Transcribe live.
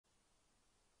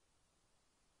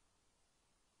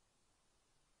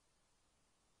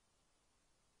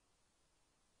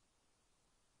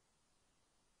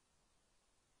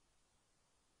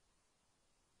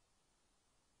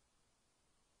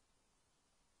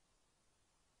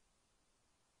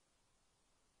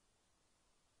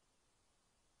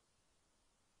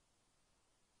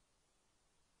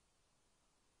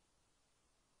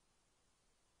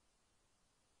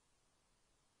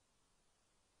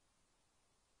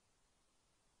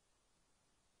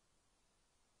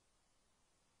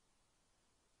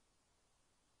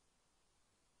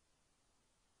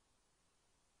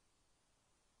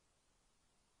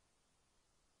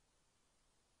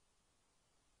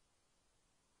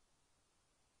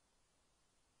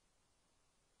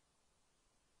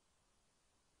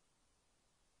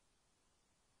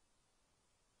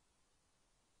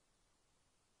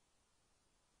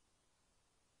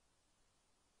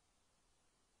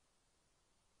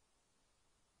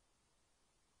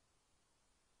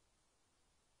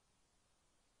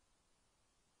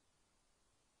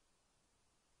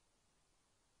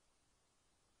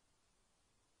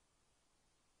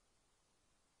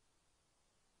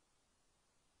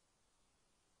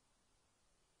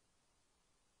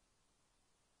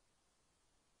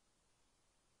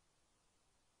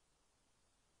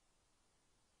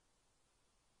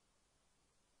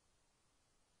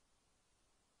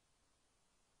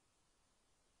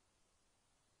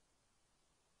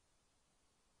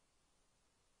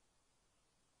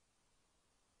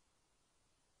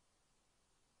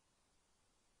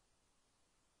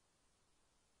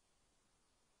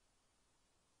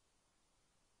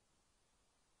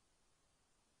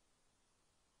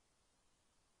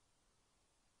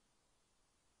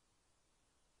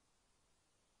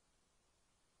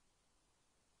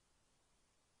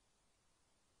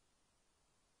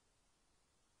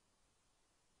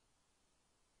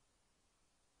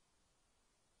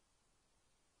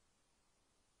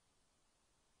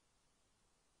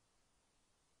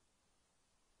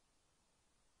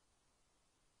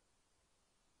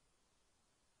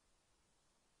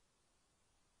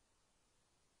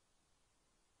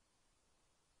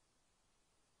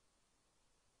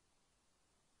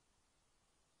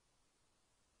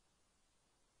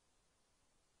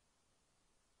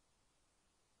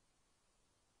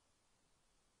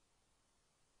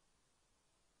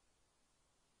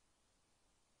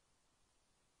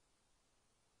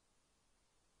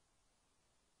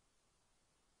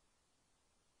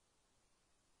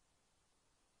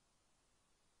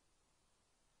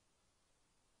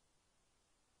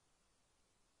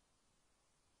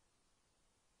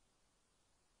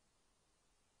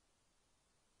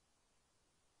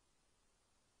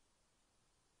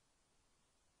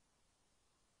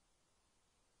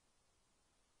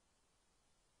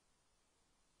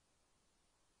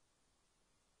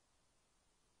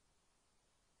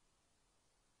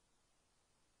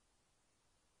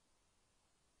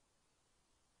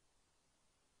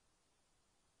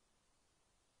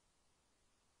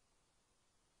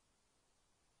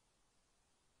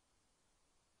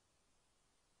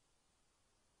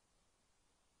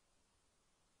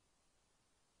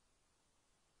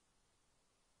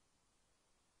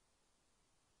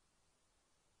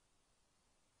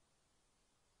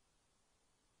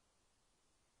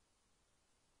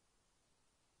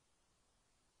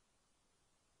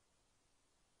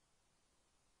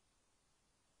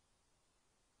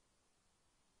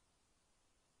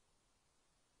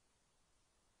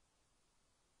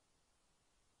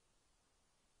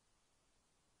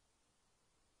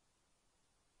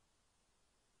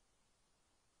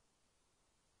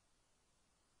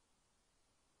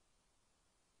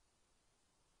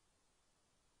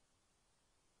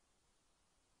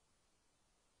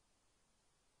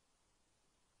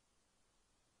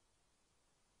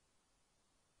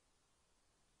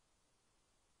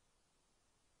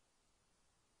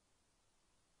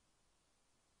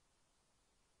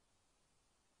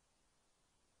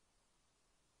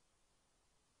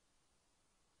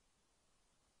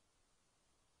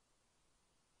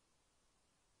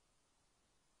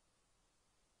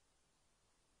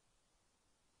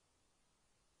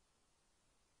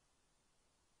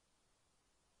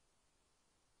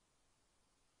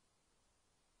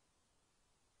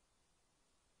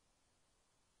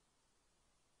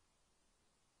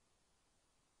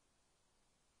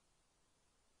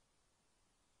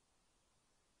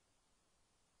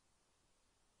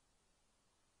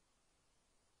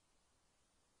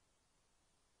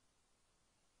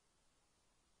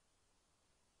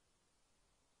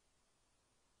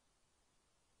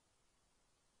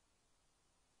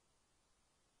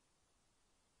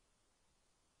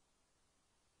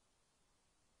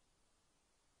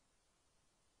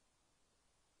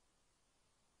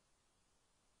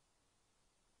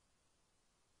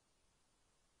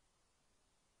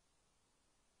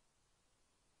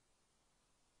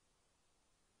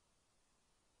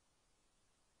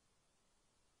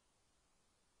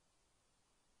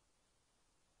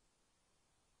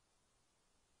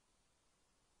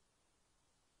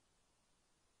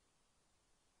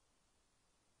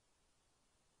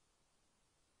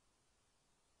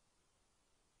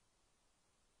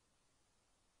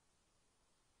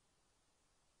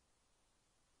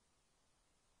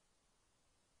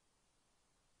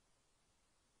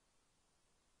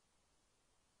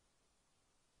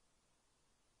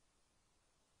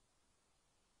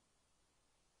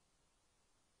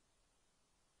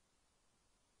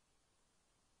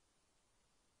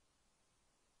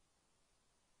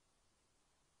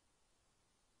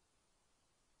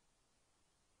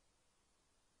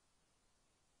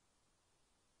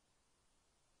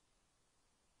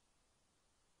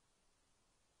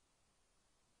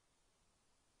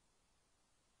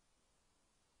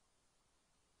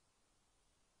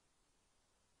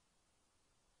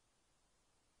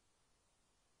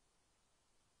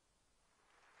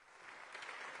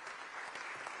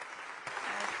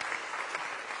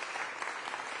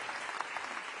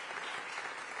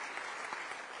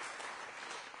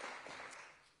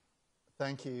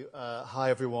Thank you.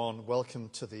 Hi, everyone. Welcome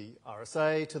to the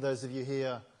RSA. To those of you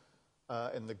here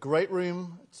in the great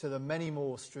room, to the many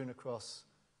more strewn across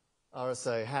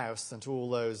RSA House, and to all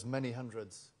those many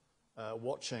hundreds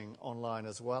watching online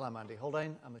as well. I'm Andy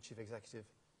Haldane. I'm the Chief Executive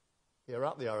here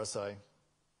at the RSA.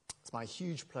 It's my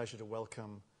huge pleasure to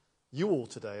welcome you all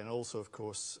today, and also, of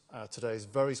course, today's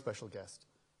very special guest,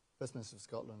 First Minister of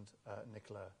Scotland,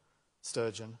 Nicola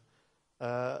Sturgeon.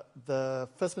 The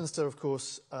First Minister, of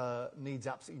course, needs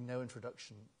absolutely no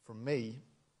introduction from me,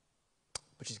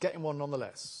 but she's getting one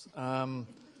nonetheless,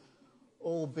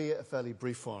 albeit a fairly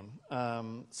brief one,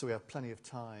 so we have plenty of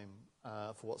time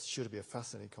for what's sure to be a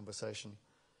fascinating conversation.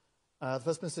 The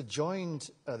First Minister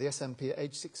joined the SNP at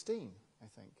age 16, I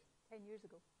think. 10 years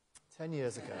ago. 10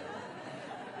 years ago.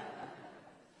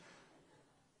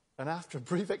 And after a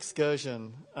brief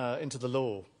excursion into the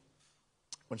law,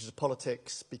 went into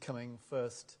politics, becoming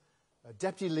first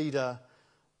Deputy Leader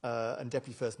and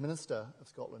Deputy First Minister of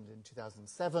Scotland in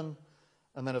 2007,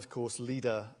 and then, of course,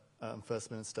 Leader and First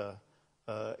Minister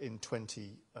in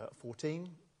 2014.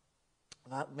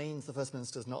 That means the First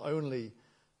Minister is not only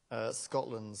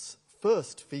Scotland's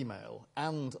first female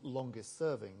and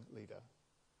longest-serving leader,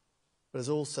 but is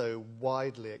also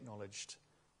widely acknowledged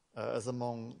as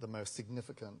among the most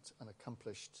significant and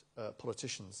accomplished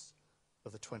politicians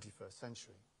of the 21st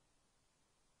century.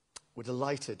 We're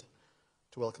delighted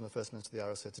to welcome the First Minister of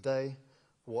the RSA today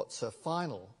for what's her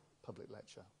final public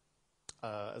lecture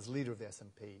as leader of the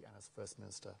SNP and as First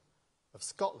Minister of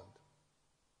Scotland.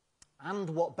 And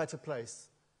what better place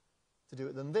to do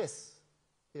it than this,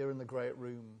 here in the great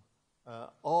room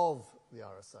of the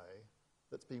RSA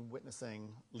that's been witnessing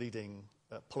leading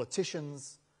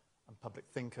politicians and public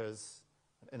thinkers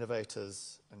and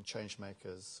innovators and change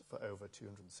makers for over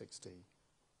 260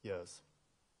 years.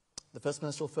 The First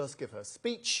Minister will first give her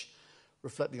speech,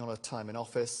 reflecting on her time in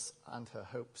office and her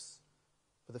hopes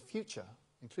for the future,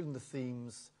 including the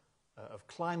themes of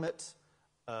climate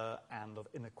and of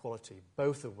inequality,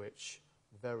 both of which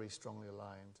very strongly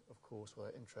aligned, of course, with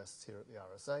our interests here at the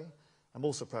RSA. I'm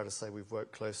also proud to say we've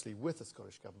worked closely with the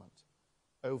Scottish Government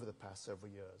over the past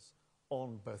several years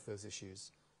on both those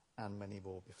issues and many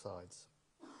more besides.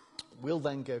 We'll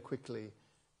then go quickly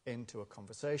into a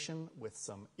conversation with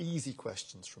some easy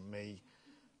questions from me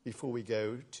before we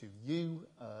go to you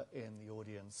in the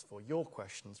audience for your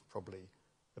questions, probably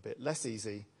a bit less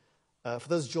easy. For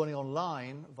those joining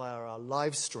online via our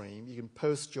live stream, you can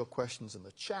post your questions in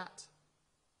the chat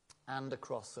and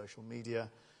across social media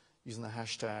using the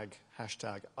hashtag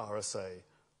RSA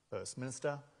First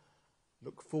Minister.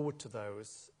 Look forward to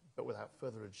those. But without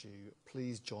further ado,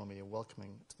 please join me in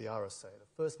welcoming to the RSA the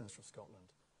First Minister of Scotland,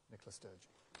 Nicola Sturgeon.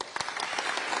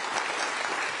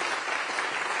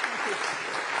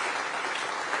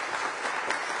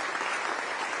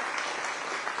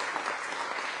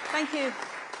 Thank you.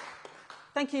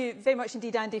 Thank you very much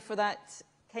indeed, Andy, for that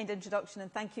kind introduction,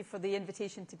 and thank you for the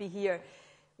invitation to be here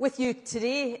with you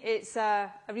today. It's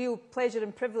a real pleasure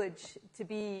and privilege to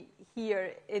be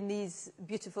here in these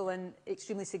beautiful and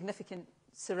extremely significant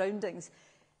surroundings.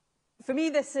 For me,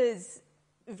 this is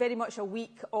very much a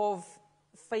week of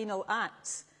final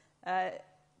acts.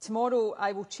 Tomorrow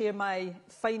I will chair my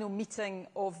final meeting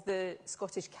of the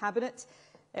Scottish Cabinet.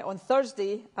 On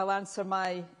Thursday I'll answer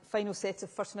my final set of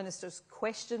First Minister's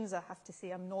questions. I have to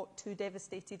say I'm not too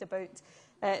devastated about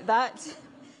that.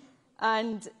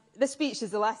 And this speech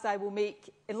is the last I will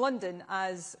make in London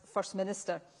as First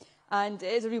Minister. And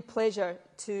it is a real pleasure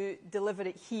to deliver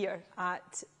it here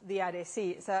at the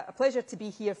RSA. It's a pleasure to be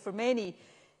here for many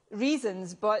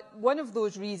reasons, but one of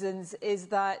those reasons is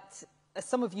that, as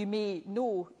some of you may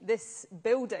know, this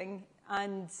building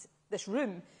and this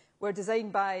room were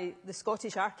designed by the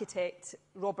Scottish architect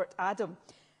Robert Adam.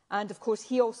 And of course,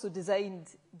 he also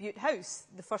designed Bute House,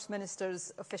 the First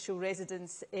Minister's official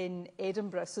residence in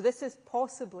Edinburgh. So this is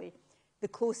possibly the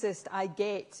closest I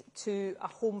get to a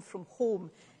home from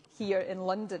home here in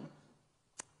London.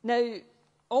 Now,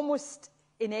 almost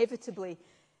inevitably,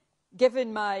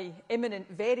 given my imminent,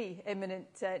 very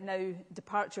imminent now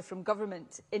departure from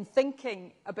government, in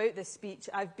thinking about this speech,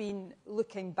 I've been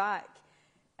looking back.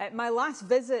 My last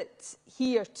visit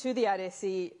here to the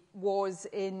RSA was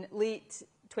in late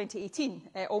 2018,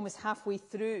 almost halfway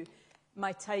through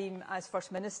my time as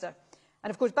First Minister.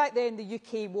 And of course, back then the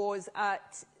UK was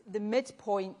at the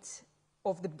midpoint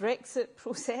of the Brexit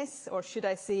process, or should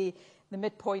I say the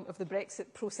midpoint of the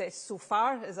Brexit process so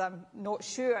far, as I'm not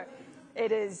sure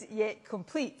it is yet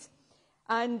complete.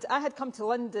 And I had come to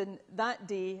London that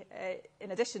day, in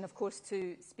addition, of course,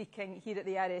 to speaking here at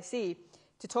the RSA,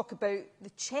 to talk about the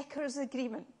Chequers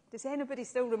Agreement. Does anybody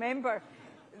still remember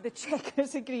the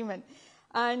Chequers Agreement?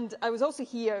 And I was also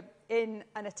here in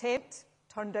an attempt,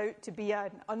 turned out to be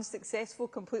an unsuccessful,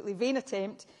 completely vain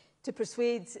attempt, to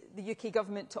persuade the UK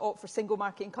government to opt for single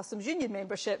market and customs union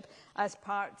membership as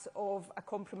part of a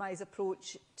compromise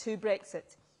approach to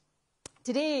Brexit.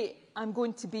 Today, I'm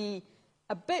going to be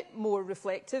a bit more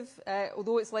reflective,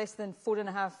 although it's less than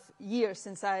 4.5 years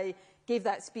since I gave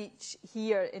that speech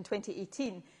here in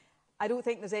 2018. I don't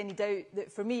think there's any doubt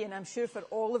that for me, and I'm sure for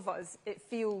all of us, it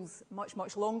feels much,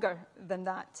 much longer than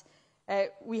that.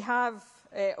 We have,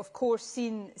 of course,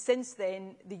 seen since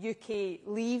then the UK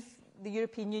leave the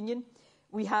European Union.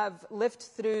 We have lived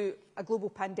through a global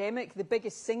pandemic, the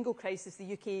biggest single crisis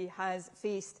the UK has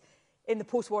faced in the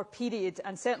post-war period,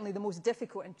 and certainly the most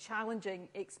difficult and challenging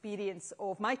experience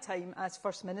of my time as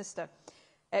First Minister.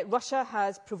 Russia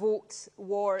has provoked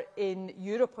war in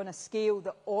Europe on a scale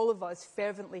that all of us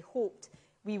fervently hoped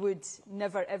we would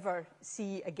never ever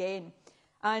see again.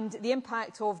 And the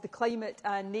impact of the climate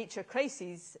and nature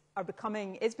crises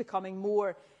is becoming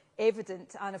more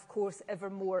evident and, of course, ever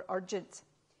more urgent.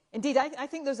 Indeed, I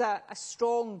think there's a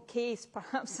strong case,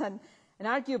 perhaps an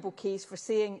arguable case, for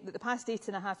saying that the past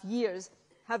 8.5 years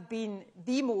have been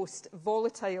the most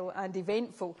volatile and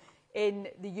eventful in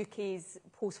the UK's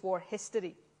post-war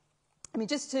history. I mean,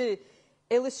 just to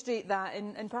illustrate that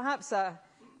in perhaps a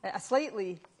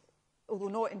slightly, although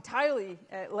not entirely,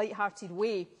 light-hearted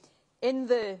way, in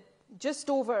the just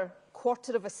over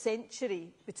quarter of a century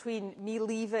between me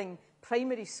leaving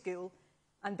primary school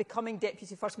and becoming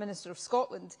Deputy First Minister of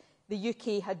Scotland, the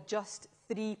UK had just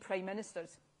 3 Prime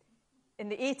Ministers. In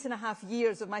the 8.5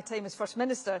 years of my time as First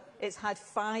Minister, it's had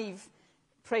 5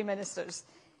 Prime Ministers.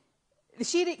 The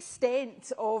sheer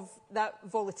extent of that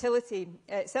volatility,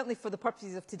 certainly for the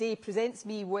purposes of today, presents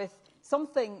me with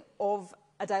something of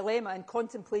a dilemma in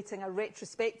contemplating a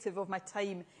retrospective of my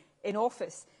time in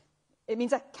office. It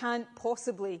means I can't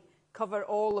possibly cover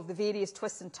all of the various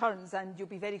twists and turns, and you'll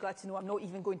be very glad to know I'm not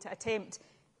even going to attempt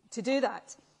to do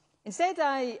that. Instead,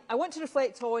 I want to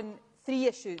reflect on 3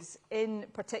 issues in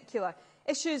particular,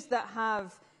 issues that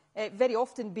have very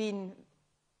often been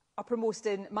uppermost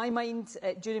in my mind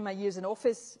during my years in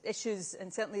office, issues,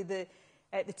 and certainly the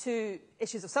 2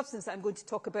 issues of substance that I'm going to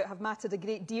talk about have mattered a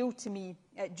great deal to me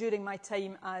during my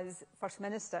time as First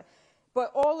Minister.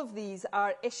 But all of these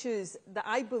are issues that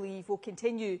I believe will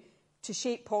continue to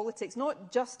shape politics,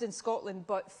 not just in Scotland,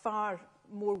 but far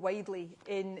more widely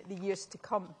in the years to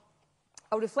come.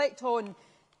 I'll reflect on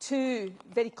 2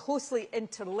 very closely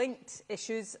interlinked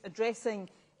issues, addressing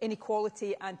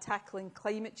inequality and tackling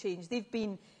climate change. They've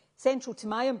been central to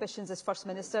my ambitions as First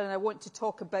Minister, and I want to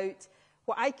talk about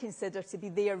what I consider to be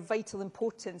their vital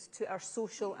importance to our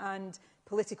social and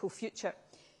political future.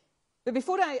 But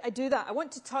before I do that, I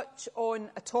want to touch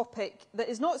on a topic that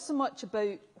is not so much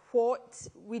about what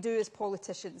we do as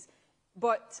politicians,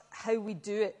 but how we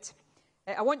do it.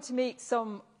 I want to make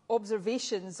some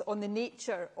observations on the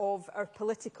nature of our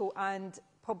political and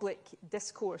public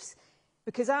discourse.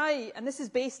 Because and this is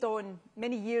based on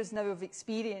many years now of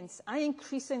experience, I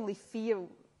increasingly feel,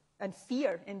 and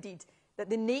fear indeed, that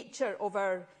the nature of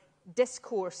our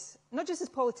discourse, not just as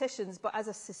politicians, but as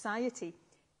a society,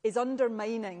 is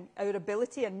undermining our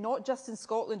ability, and not just in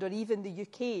Scotland or even the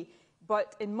UK,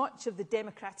 but in much of the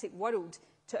democratic world,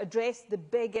 to address the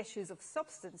big issues of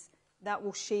substance that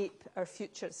will shape our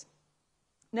futures.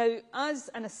 Now, as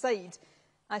an aside,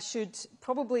 I should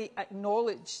probably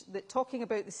acknowledge that talking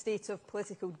about the state of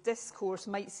political discourse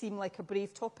might seem like a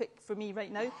brave topic for me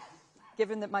right now,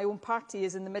 given that my own party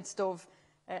is in the midst of,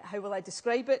 how will I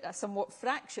describe it, a somewhat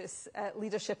fractious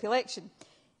leadership election.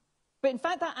 But in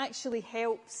fact, that actually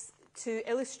helps to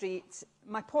illustrate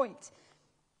my point.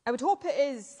 I would hope it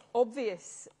is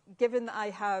obvious, given that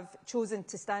I have chosen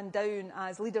to stand down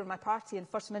as leader of my party and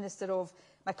First Minister of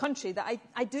my country, that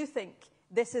I do think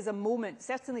this is a moment,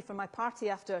 certainly for my party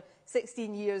after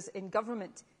 16 years in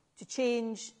government, to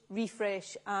change,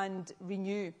 refresh and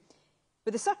renew.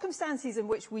 But the circumstances in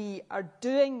which we are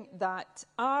doing that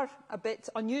are a bit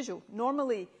unusual.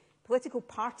 Normally, political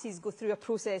parties go through a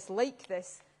process like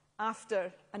this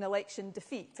after an election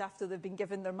defeat, after they've been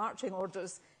given their marching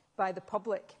orders by the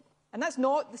public. And that's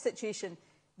not the situation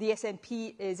the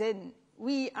SNP is in.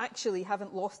 We actually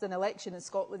haven't lost an election in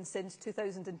Scotland since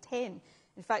 2010.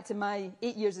 In fact, in my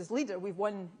 8 years as leader, we've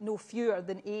won no fewer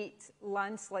than 8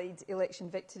 landslide election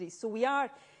victories. So we are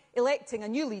electing a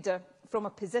new leader from a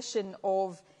position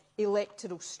of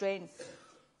electoral strength.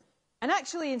 And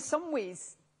actually, in some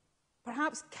ways,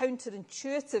 perhaps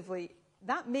counterintuitively,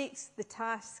 that makes the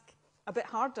task a bit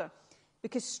harder,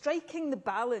 because striking the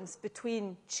balance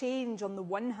between change on the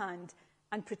one hand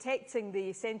and protecting the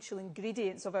essential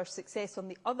ingredients of our success on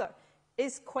the other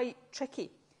is quite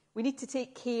tricky. We need to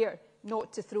take care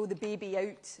not to throw the baby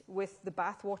out with the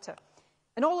bathwater.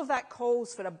 And all of that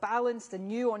calls for a balanced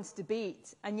and nuanced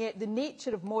debate, and yet the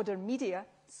nature of modern media,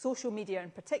 social media in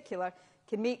particular,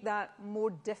 can make that more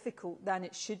difficult than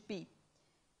it should be.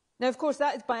 Now, of course,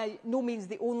 that is by no means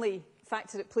the only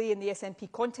factor at play in the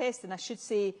SNP contest, and I should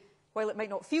say, while it might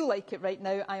not feel like it right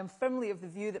now, I am firmly of the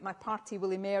view that my party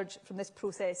will emerge from this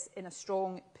process in a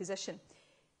strong position.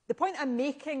 The point I'm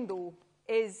making, though,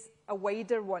 is a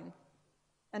wider one,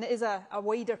 and it is a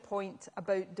wider point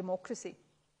about democracy.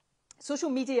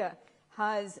 Social media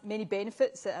has many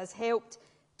benefits. It has helped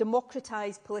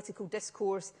democratise political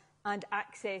discourse and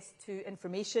access to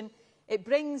information. It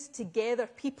brings together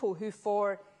people who,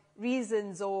 for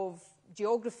reasons of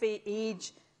geography,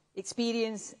 age,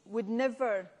 experience, would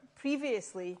never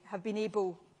previously have been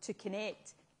able to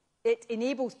connect. It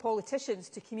enables politicians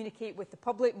to communicate with the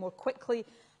public more quickly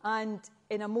and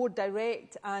in a more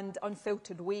direct and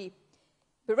unfiltered way.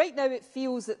 But right now it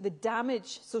feels that the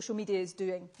damage social media is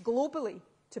doing globally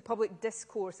to public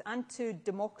discourse and to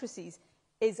democracies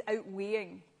is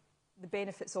outweighing the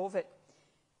benefits of it.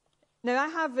 Now, I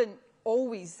haven't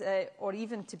always, or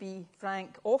even to be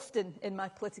frank, often in my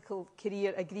political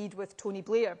career agreed with Tony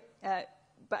Blair,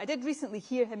 but I did recently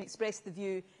hear him express the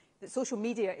view that social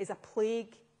media is a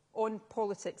plague on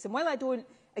politics. And while I don't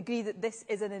agree that this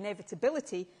is an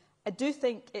inevitability, I do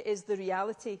think it is the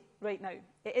reality right now.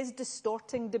 It is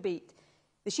distorting debate.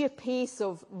 The sheer pace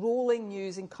of rolling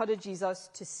news encourages us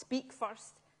to speak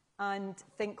first and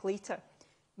think later.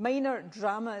 Minor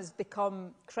dramas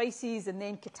become crises and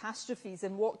then catastrophes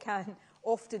in what can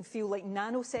often feel like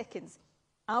nanoseconds.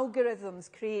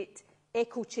 Algorithms create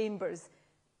echo chambers.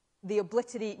 They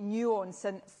obliterate nuance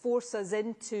and force us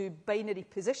into binary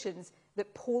positions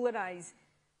that polarise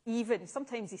even,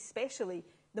 sometimes especially,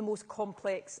 the most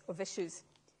complex of issues.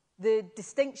 The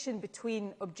distinction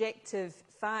between objective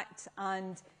fact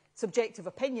and subjective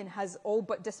opinion has all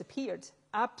but disappeared.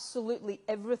 Absolutely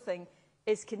everything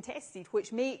is contested,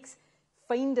 which makes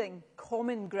finding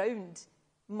common ground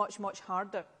much, much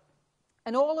harder.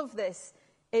 And all of this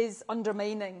is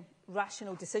undermining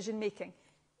rational decision-making.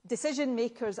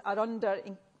 Decision-makers are under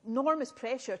enormous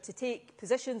pressure to take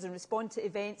positions and respond to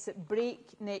events at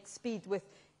breakneck speed with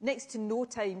next to no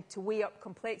time to weigh up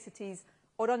complexities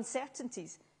or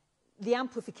uncertainties. The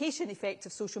amplification effect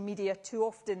of social media too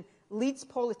often leads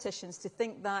politicians to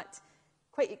think that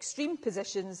quite extreme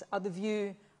positions are the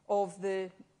view of the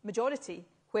majority,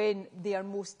 when they are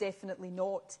most definitely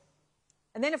not.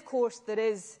 And then, of course, there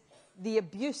is the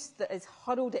abuse that is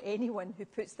hurled at anyone who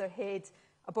puts their head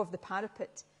above the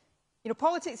parapet. You know,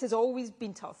 politics has always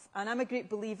been tough, and I'm a great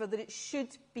believer that it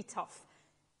should be tough.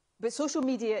 But social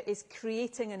media is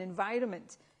creating an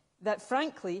environment that,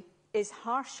 frankly, is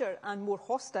harsher and more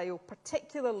hostile,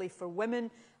 particularly for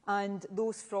women and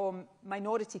those from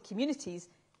minority communities,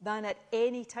 than at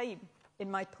any time in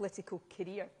my political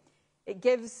career. It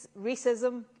gives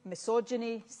racism,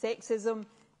 misogyny, sexism,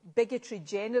 bigotry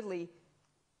generally,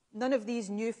 none of these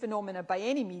new phenomena by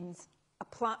any means, a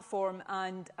platform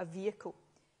and a vehicle.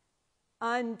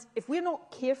 And if we're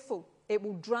not careful, it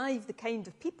will drive the kind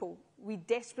of people we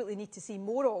desperately need to see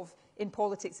more of in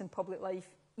politics and public life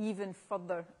even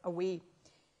further away.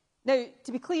 Now,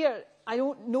 to be clear, I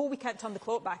don't know we can't turn the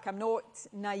clock back. I'm not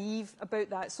naive about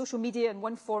that. Social media in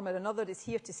one form or another is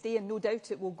here to stay, and no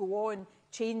doubt it will go on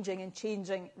changing and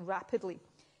changing rapidly.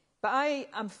 But I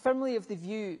am firmly of the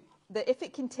view that if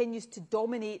it continues to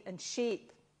dominate and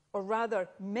shape, or rather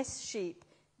misshape,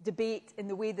 debate in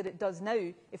the way that it does now,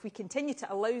 if we continue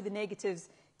to allow the negatives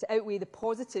to outweigh the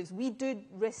positives, we do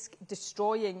risk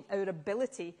destroying our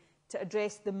ability to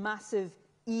address the massive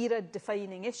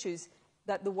era-defining issues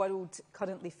that the world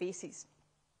currently faces.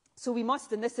 So we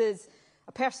must, and this is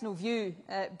a personal view,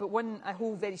 but one I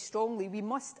hold very strongly, we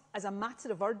must, as a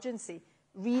matter of urgency,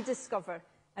 rediscover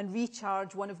and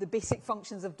recharge one of the basic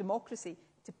functions of democracy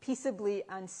to peaceably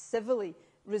and civilly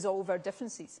resolve our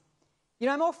differences. You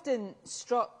know, I'm often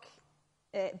struck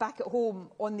back at home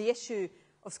on the issue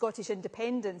of Scottish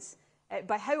independence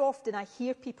by how often I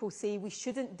hear people say we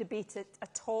shouldn't debate it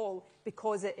at all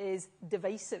because it is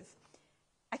divisive.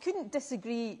 I couldn't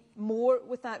disagree more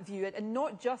with that view, and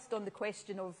not just on the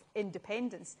question of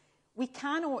independence. We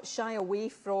cannot shy away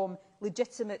from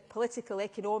legitimate political,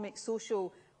 economic,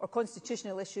 social or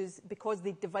constitutional issues because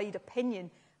they divide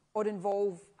opinion or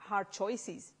involve hard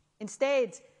choices.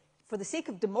 Instead, for the sake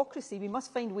of democracy, we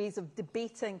must find ways of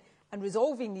debating and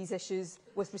resolving these issues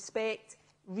with respect,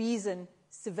 reason,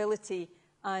 civility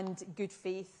and good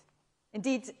faith.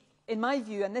 Indeed, in my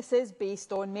view, and this is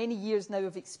based on many years now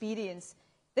of experience,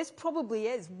 This probably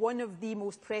is one of the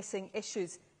most pressing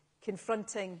issues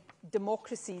confronting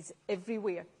democracies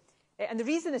everywhere. And the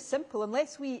reason is simple.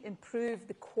 Unless we improve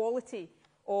the quality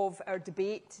of our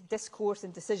debate, discourse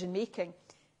and decision-making,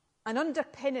 and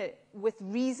underpin it with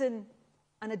reason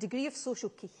and a degree of social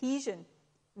cohesion,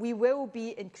 we will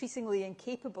be increasingly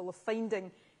incapable of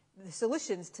finding the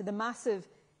solutions to the massive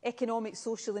economic,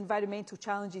 social, environmental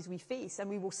challenges we face, and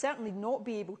we will certainly not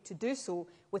be able to do so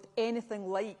with anything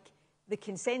like the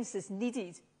consensus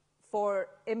needed for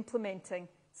implementing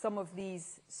some of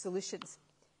these solutions.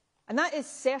 And that is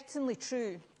certainly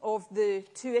true of the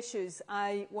two issues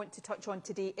I want to touch on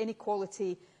today,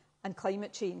 inequality and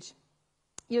climate change.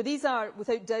 These are,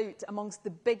 without doubt, amongst the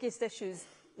biggest issues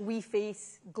we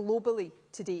face globally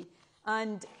today,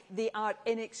 and they are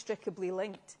inextricably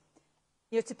linked.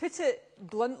 To put it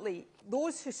bluntly,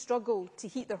 those who struggle to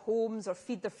heat their homes or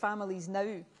feed their families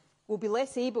now will be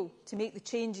less able to make the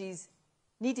changes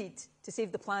needed to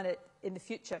save the planet in the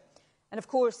future. And of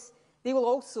course, they will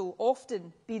also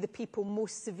often be the people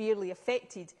most severely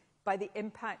affected by the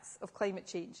impacts of climate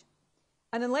change.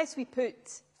 And unless we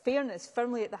put fairness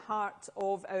firmly at the heart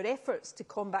of our efforts to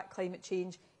combat climate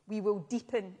change, we will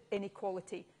deepen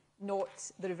inequality, not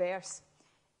the reverse.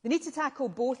 The need to tackle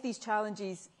both these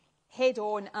challenges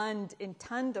head-on and in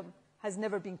tandem has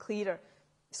never been clearer.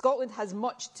 Scotland has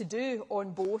much to do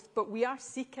on both, but we are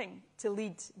seeking to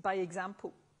lead by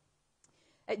example.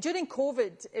 During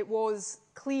COVID, it was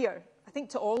clear, I think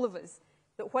to all of us,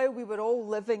 that while we were all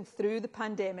living through the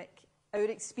pandemic, our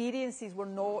experiences were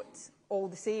not all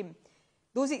the same.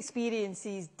 Those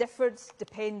experiences differed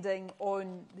depending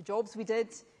on the jobs we did,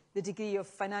 the degree of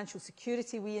financial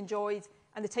security we enjoyed,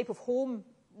 and the type of home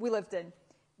we lived in.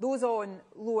 Those on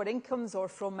lower incomes or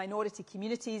from minority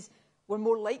communities were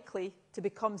more likely to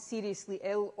become seriously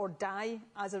ill or die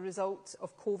as a result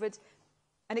of COVID.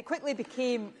 And it quickly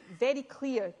became very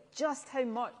clear just how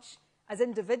much, as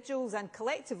individuals and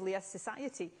collectively as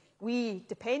society, we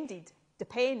depend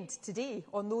today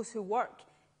on those who work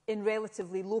in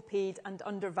relatively low-paid and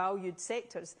undervalued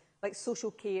sectors like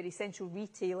social care, essential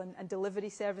retail and delivery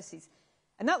services.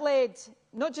 And that led,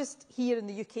 not just here in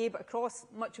the UK, but across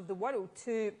much of the world,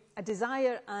 to a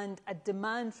desire and a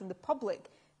demand from the public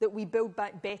that we build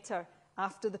back better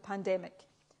after the pandemic.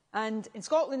 And in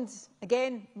Scotland,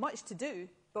 again, much to do,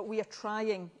 but we are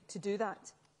trying to do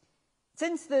that.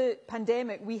 Since the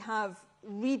pandemic, we have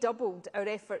redoubled our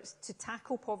efforts to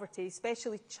tackle poverty,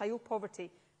 especially child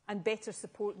poverty, and better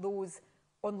support those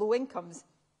on low incomes.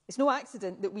 It's no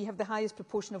accident that we have the highest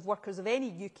proportion of workers of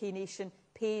any UK nation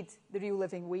paid the real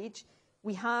living wage.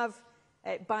 We have,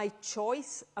 by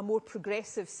choice, a more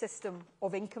progressive system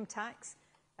of income tax.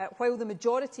 While the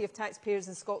majority of taxpayers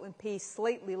in Scotland pay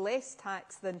slightly less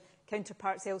tax than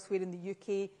counterparts elsewhere in the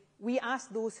UK, we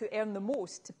ask those who earn the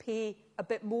most to pay a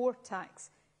bit more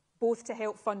tax, both to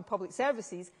help fund public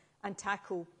services and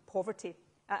tackle poverty.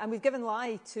 And we've given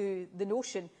lie to the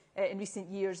notion in recent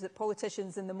years that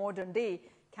politicians in the modern day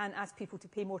can ask people to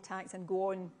pay more tax and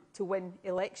go on to win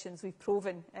elections. We've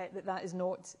proven that that is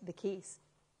not the case.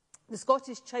 The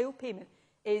Scottish child payment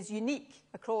is unique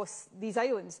across these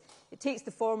islands. It takes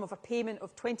the form of a payment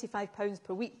of £25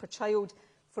 per week per child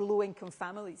for low-income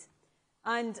families.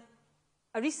 And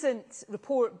a recent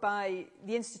report by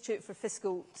the Institute for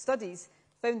Fiscal Studies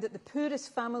found that the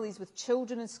poorest families with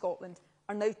children in Scotland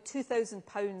are now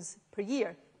 £2,000 per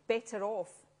year better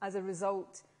off as a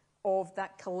result of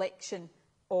that collection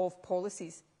of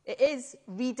policies. It is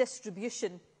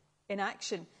redistribution in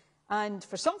action, and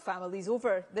for some families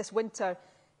over this winter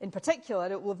in particular,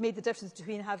 it will have made the difference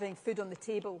between having food on the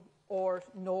table or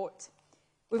not.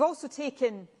 We've also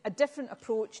taken a different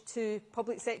approach to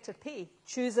public sector pay,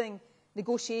 choosing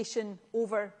negotiation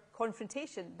over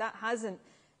confrontation. That hasn't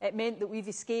meant that we've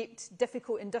escaped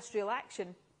difficult industrial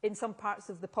action in some parts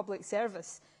of the public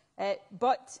service,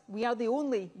 but we are the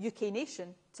only UK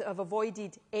nation to have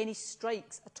avoided any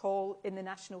strikes at all in the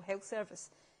National Health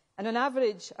Service. And on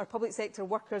average, our public sector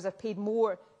workers are paid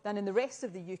more than in the rest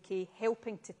of the UK,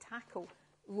 helping to tackle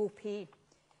low pay.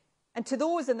 And to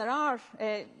those, and there are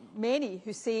many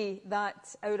who say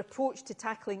that our approach to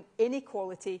tackling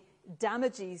inequality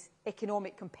damages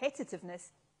economic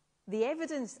competitiveness, the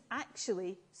evidence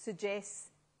actually suggests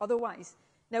otherwise.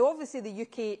 Now, obviously, the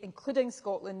UK, including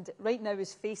Scotland, right now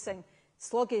is facing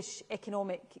sluggish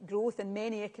economic growth and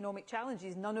many economic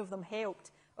challenges, none of them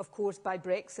helped, of course, by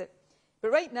Brexit.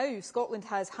 But right now, Scotland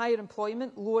has higher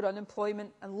employment, lower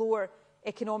unemployment and lower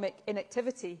economic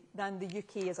inactivity than the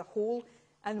UK as a whole,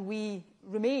 and we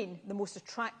remain the most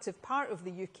attractive part of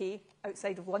the UK,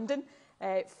 outside of London,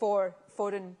 for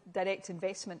foreign direct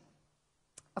investment.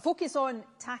 A focus on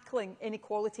tackling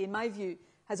inequality, in my view,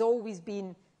 has always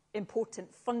been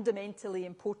important, fundamentally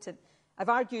important. I've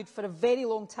argued for a very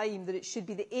long time that it should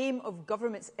be the aim of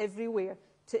governments everywhere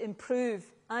to improve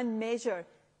and measure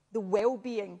the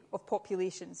well-being of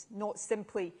populations, not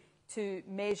simply to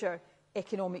measure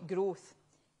economic growth.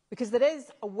 Because there is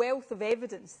a wealth of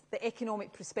evidence that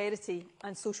economic prosperity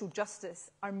and social justice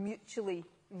are mutually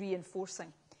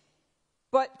reinforcing.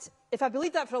 But if I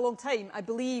believed that for a long time, I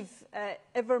believe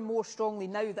ever more strongly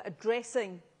now that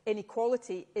addressing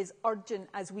inequality is urgent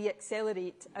as we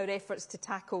accelerate our efforts to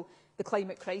tackle the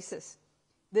climate crisis.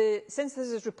 The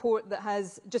synthesis report that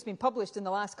has just been published in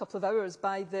the last couple of hours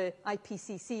by the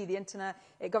IPCC, the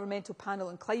Intergovernmental Panel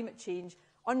on Climate Change,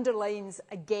 underlines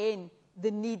again the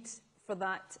need for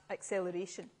that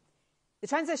acceleration. The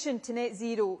transition to net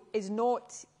zero is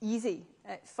not easy,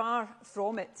 far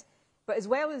from it, but as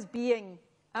well as being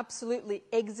absolutely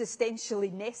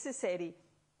existentially necessary,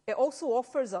 it also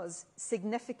offers us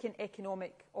significant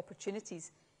economic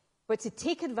opportunities. But to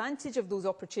take advantage of those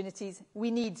opportunities,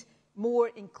 we need more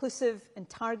inclusive and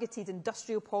targeted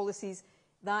industrial policies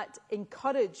that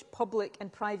encourage public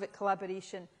and private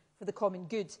collaboration for the common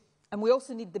good. And we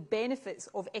also need the benefits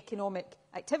of economic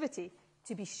activity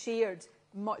to be shared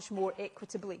much more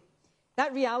equitably.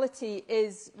 That reality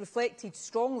is reflected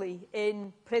strongly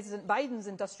in President Biden's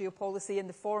industrial policy in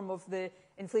the form of the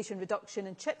Inflation Reduction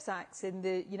and Chips Acts in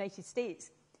the United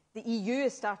States. The EU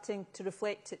is starting to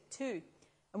reflect it too.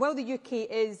 And while the UK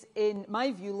is, in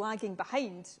my view, lagging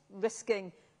behind,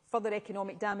 risking further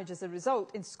economic damage as a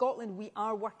result, in Scotland we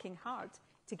are working hard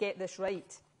to get this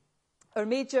right. Our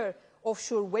major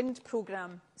offshore wind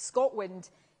programme, ScotWind,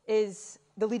 is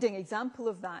the leading example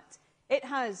of that. It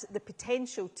has the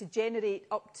potential to generate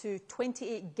up to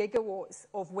 28 gigawatts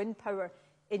of wind power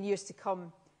in years to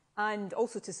come, and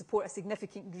also to support a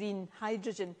significant green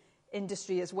hydrogen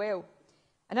industry as well.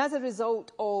 And as a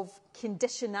result of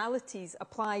conditionalities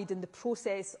applied in the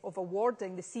process of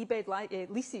awarding the seabed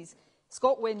leases,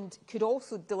 ScotWind could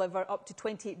also deliver up to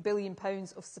 £28 billion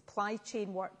of supply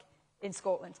chain work in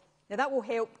Scotland. Now, that will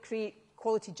help create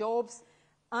quality jobs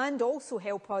and also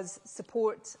help us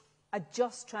support a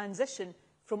just transition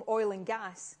from oil and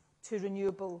gas to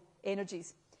renewable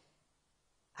energies.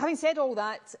 Having said all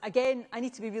that, again, I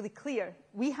need to be really clear.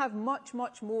 We have much,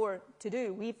 much more to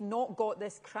do. We've not got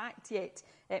this cracked yet.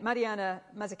 Mariana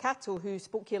Mazzucato, who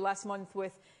spoke here last month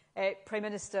with Prime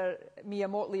Minister Mia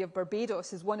Mottley of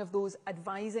Barbados, is one of those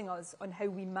advising us on how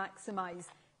we maximise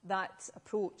that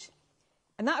approach.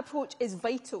 And that approach is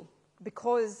vital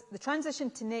because the transition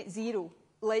to net zero,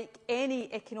 like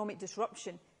any economic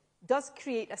disruption, does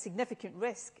create a significant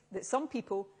risk that some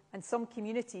people and some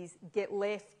communities get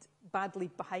left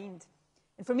badly behind.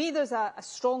 And for me, there's a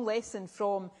strong lesson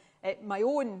from my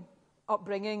own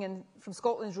upbringing and from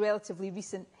Scotland's relatively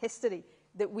recent history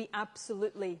that we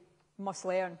absolutely must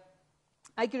learn.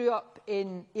 I grew up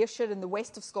in Ayrshire in the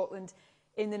west of Scotland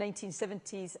in the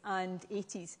 1970s and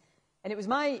 80s. And it was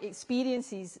my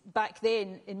experiences back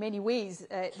then, in many ways,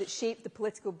 that shaped the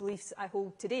political beliefs I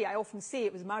hold today. I often say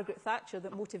it was Margaret Thatcher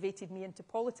that motivated me into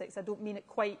politics. I don't mean it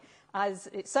quite as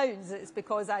it sounds. It's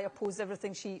because I opposed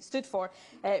everything she stood for.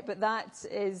 But that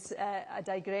is a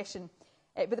digression.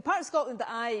 But the part of Scotland that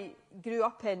I grew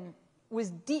up in was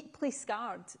deeply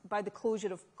scarred by the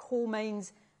closure of coal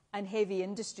mines and heavy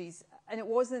industries. And it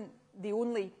wasn't the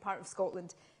only part of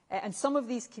Scotland. And some of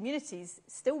these communities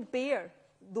still bear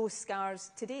those scars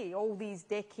today, all these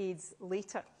decades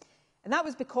later. And that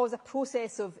was because a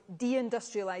process of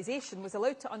deindustrialisation was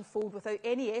allowed to unfold without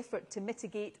any effort to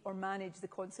mitigate or manage the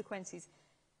consequences.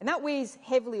 And that weighs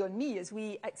heavily on me as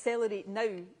we accelerate now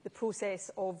the process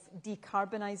of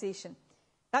decarbonisation.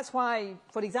 That's why,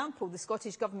 for example, the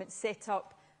Scottish Government set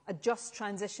up a Just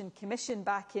Transition Commission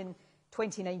back in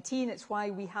 2019. It's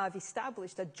why we have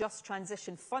established a Just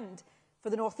Transition Fund for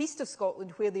the north east of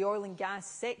Scotland, where the oil and gas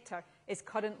sector is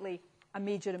currently a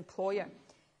major employer.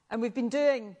 And we've been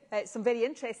doing some very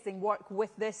interesting work with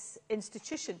this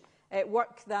institution,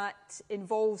 work that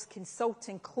involves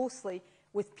consulting closely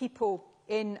with people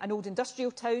in an old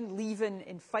industrial town, Leven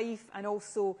in Fife, and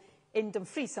also in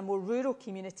Dumfries, a more rural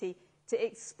community, to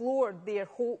explore their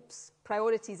hopes,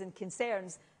 priorities and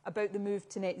concerns about the move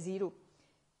to net zero.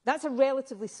 That's a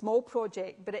relatively small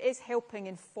project, but it is helping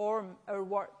inform our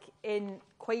work in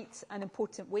quite an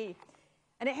important way.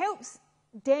 And it helps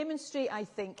demonstrate, I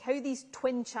think, how these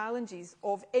twin challenges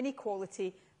of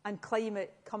inequality and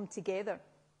climate come together.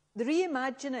 The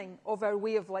reimagining of our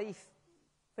way of life,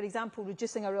 for example,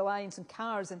 reducing our reliance on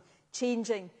cars and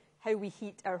changing how we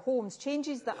heat our homes,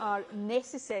 changes that are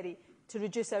necessary to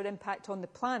reduce our impact on the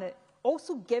planet,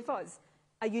 also give us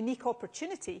a unique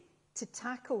opportunity to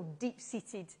tackle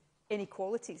deep-seated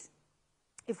inequalities.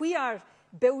 If we are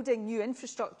building new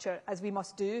infrastructure, as we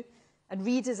must do, and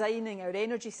redesigning our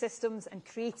energy systems and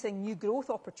creating new growth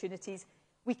opportunities,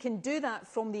 we can do that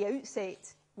from the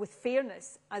outset with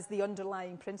fairness as the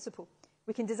underlying principle.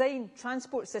 We can design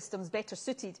transport systems better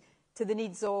suited to the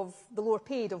needs of the lower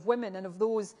paid, of women and of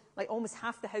those, like almost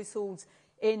half the households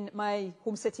in my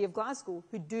home city of Glasgow,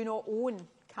 who do not own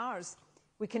cars.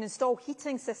 We can install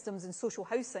heating systems in social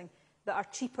housing that are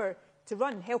cheaper to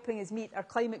run, helping us meet our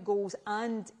climate goals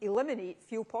and eliminate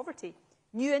fuel poverty.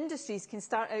 New industries can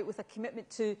start out with a commitment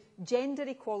to gender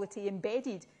equality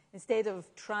embedded instead of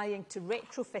trying to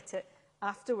retrofit it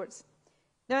afterwards.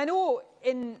 Now, I know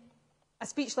in a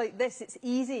speech like this, it's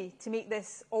easy to make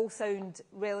this all sound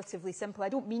relatively simple. I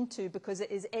don't mean to, because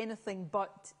it is anything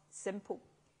but simple.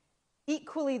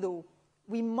 Equally, though,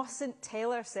 we mustn't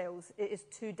tell ourselves it is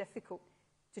too difficult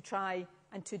to try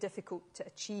and too difficult to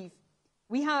achieve.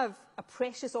 We have a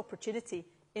precious opportunity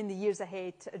in the years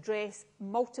ahead to address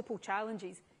multiple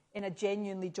challenges in a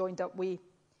genuinely joined-up way.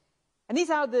 And these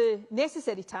are the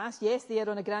necessary tasks. Yes, they are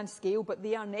on a grand scale, but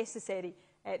they are necessary,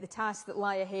 the tasks that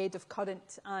lie ahead of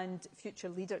current and future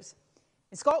leaders.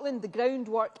 In Scotland, the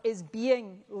groundwork is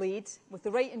being laid with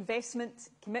the right investment,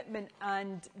 commitment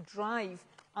and drive.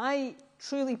 I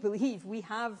truly believe we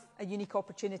have a unique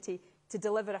opportunity to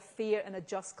deliver a fair and a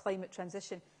just climate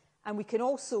transition. And we can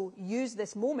also use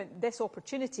this moment, this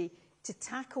opportunity, to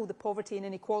tackle the poverty and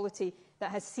inequality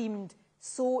that has seemed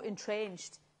so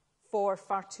entrenched for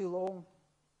far too long.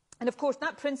 And of course,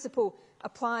 that principle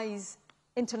applies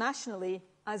internationally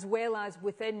as well as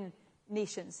within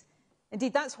nations.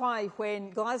 Indeed, that's why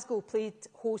when Glasgow played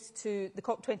host to the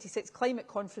COP26 climate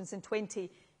conference in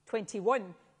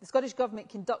 2021, the Scottish Government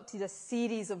conducted a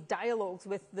series of dialogues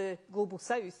with the Global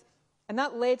South. And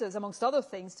that led us, amongst other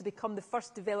things, to become the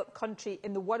first developed country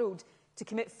in the world to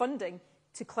commit funding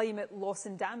to climate loss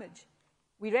and damage.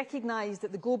 We recognise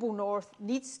that the Global North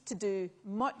needs to do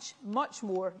much, much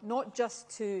more, not just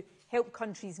to help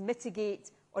countries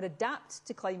mitigate or adapt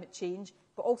to climate change,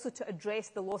 but also to address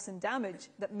the loss and damage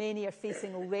that many are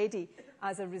facing already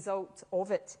as a result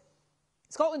of it.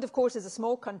 Scotland, of course, is a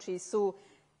small country, so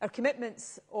our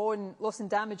commitments on loss and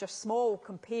damage are small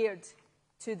compared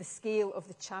to the scale of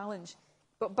the challenge.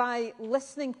 But by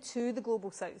listening to the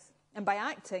Global South and by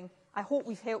acting, I hope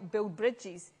we've helped build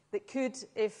bridges that could,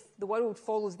 if the world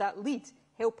follows that lead,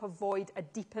 help avoid a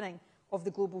deepening of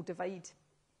the global divide.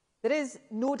 There is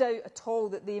no doubt at all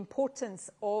that the importance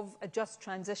of a just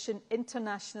transition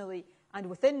internationally and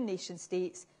within nation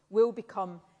states will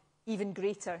become even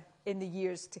greater in the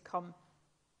years to come.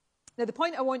 Now, the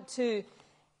point I want to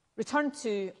return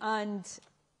to and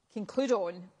conclude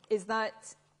on is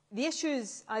that the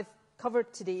issues I've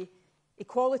covered today,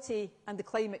 equality and the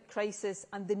climate crisis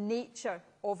and the nature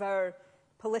of our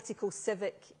political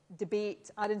civic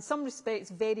debate, are in some respects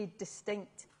very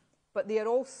distinct, but they are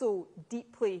also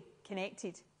deeply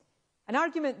connected. An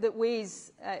argument that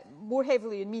weighs more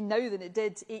heavily on me now than it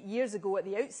did 8 years ago at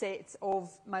the outset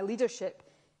of my leadership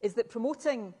is that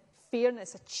promoting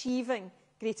fairness, achieving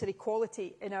greater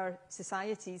equality in our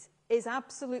societies is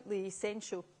absolutely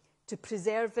essential to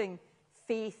preserving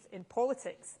faith in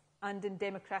politics and in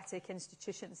democratic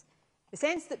institutions. The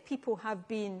sense that people have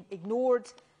been ignored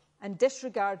and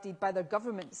disregarded by their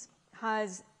governments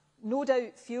has no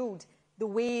doubt fuelled the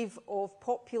wave of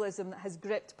populism that has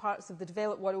gripped parts of the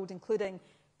developed world, including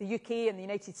the UK and the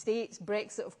United States.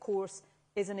 Brexit, of course,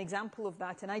 is an example of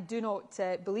that, and I do not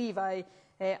believe I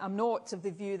am not of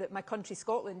the view that my country,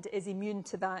 Scotland, is immune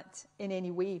to that in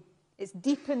any way. It's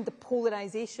deepened the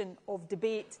polarisation of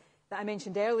debate that I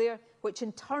mentioned earlier, which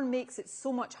in turn makes it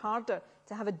so much harder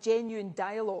to have a genuine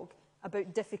dialogue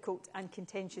about difficult and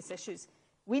contentious issues.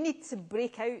 We need to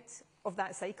break out of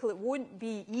that cycle. It won't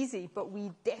be easy, but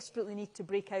we desperately need to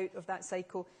break out of that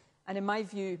cycle, and in my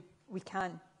view, we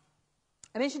can.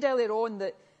 I mentioned earlier on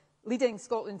that leading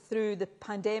Scotland through the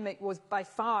pandemic was by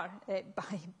far the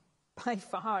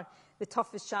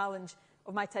toughest challenge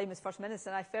of my time as First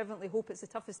Minister. I fervently hope it's the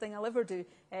toughest thing I'll ever do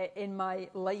in my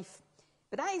life.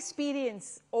 But that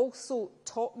experience also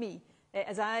taught me,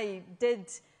 as I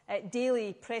did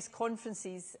daily press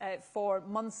conferences for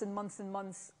months and months and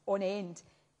months on end,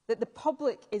 that the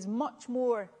public is much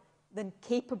more than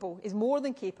capable, is more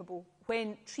than capable,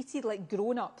 when treated like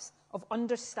grown-ups, of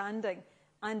understanding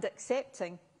and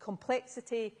accepting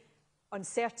complexity,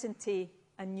 uncertainty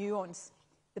and nuance.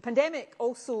 The pandemic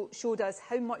also showed us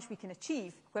how much we can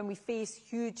achieve when we face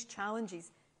huge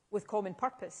challenges with common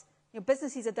purpose.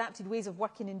 Businesses adapted ways of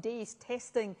working in days,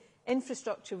 testing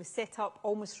infrastructure was set up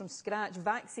almost from scratch,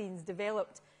 vaccines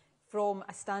developed from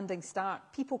a standing start.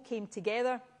 People came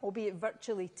together, albeit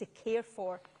virtually, to care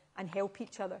for and help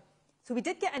each other. So we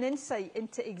did get an insight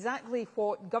into exactly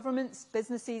what governments,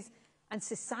 businesses and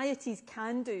societies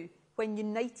can do when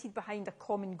united behind a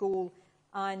common goal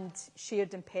and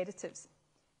shared imperatives.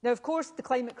 Now, of course, the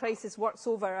climate crisis works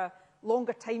over a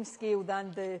longer timescale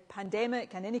than the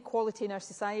pandemic, and inequality in our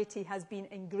society has been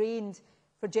ingrained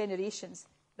for generations.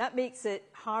 That makes it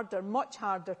harder, much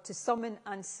harder, to summon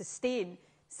and sustain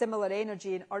similar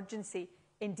energy and urgency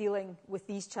in dealing with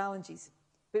these challenges.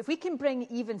 But if we can bring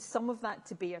even some of that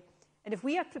to bear, and if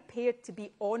we are prepared to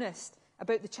be honest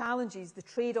about the challenges, the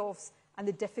trade-offs and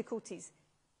the difficulties,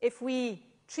 if we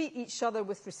treat each other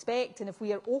with respect, and if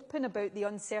we are open about the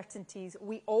uncertainties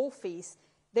we all face,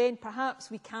 then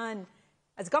perhaps we can,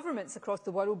 as governments across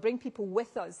the world, bring people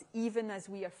with us, even as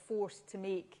we are forced to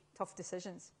make tough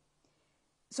decisions.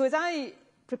 So as I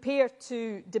prepare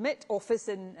to demit office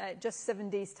in just 7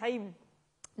 days' time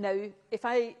now, if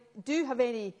I do have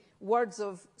any words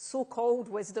of so-called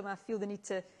wisdom, I feel the need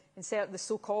to insert the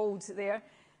so-called there,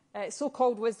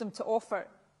 so-called wisdom to offer,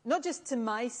 not just to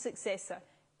my successor,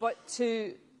 but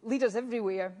to leaders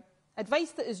everywhere,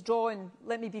 advice that is drawn,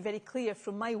 let me be very clear,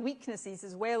 from my weaknesses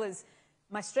as well as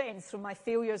my strengths, from my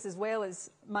failures as well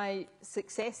as my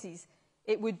successes,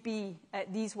 it would be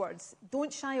these words.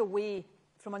 Don't shy away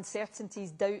from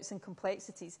uncertainties, doubts and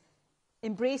complexities.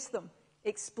 Embrace them,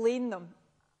 explain them,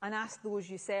 and ask those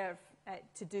you serve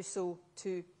to do so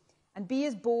too. And be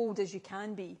as bold as you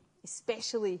can be,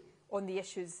 especially on the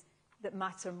issues that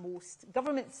matter most.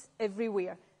 Governments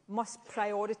everywhere must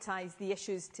prioritise the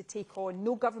issues to take on.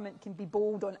 No government can be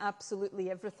bold on absolutely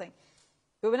everything.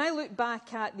 But when I look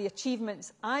back at the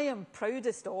achievements I am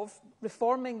proudest of,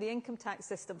 reforming the income tax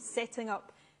system, setting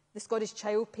up the Scottish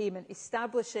Child Payment,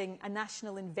 establishing a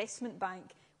national investment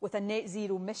bank with a net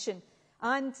zero mission,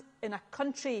 and in a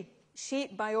country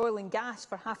shaped by oil and gas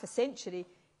for half a century,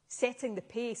 setting the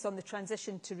pace on the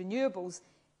transition to renewables,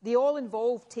 they all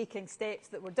involved taking steps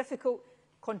that were difficult,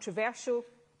 controversial,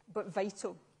 but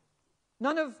vital.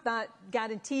 None of that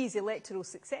guarantees electoral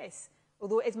success,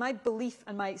 although it is my belief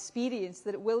and my experience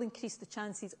that it will increase the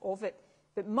chances of it.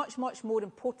 But much, much more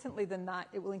importantly than that,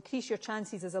 it will increase your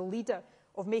chances as a leader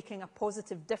of making a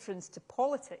positive difference to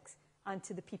politics and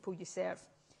to the people you serve.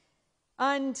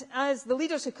 And as the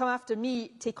leaders who come after me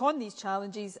take on these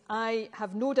challenges, I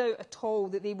have no doubt at all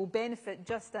that they will benefit,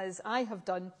 just as I have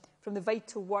done, from the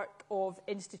vital work of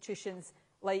institutions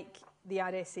like the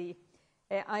RSA.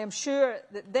 I am sure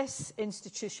that this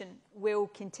institution will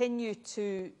continue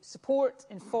to support,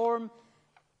 inform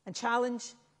and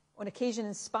challenge, on occasion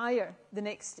inspire, the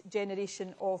next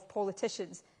generation of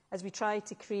politicians as we try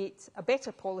to create a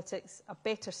better politics, a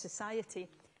better society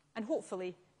and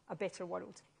hopefully a better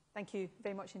world. Thank you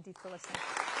very much indeed for listening.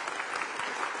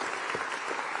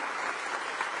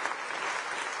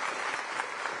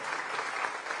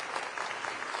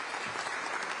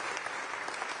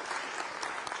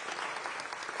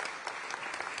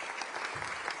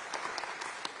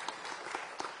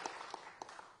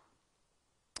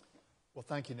 Well,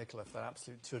 thank you, Nicola, for that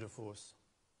absolute tour de force.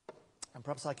 And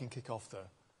perhaps I can kick off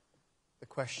the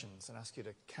questions and ask you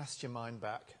to cast your mind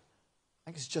back, I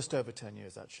think it's just over 10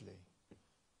 years actually,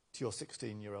 to your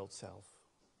 16-year-old self.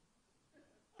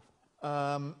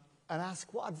 And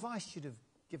ask what advice you'd have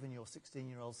given your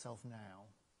 16-year-old self now,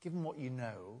 given what you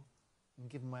know and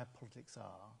given where politics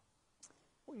are.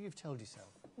 What would you have told yourself?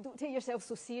 Don't take yourself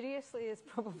so seriously is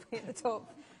probably at the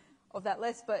top of that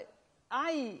list, but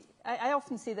I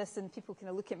often say this, and people kind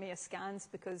of look at me askance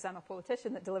because I'm a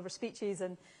politician that delivers speeches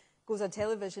and goes on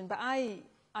television, but I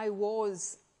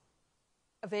was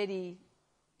a very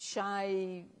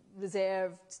shy,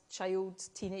 reserved child,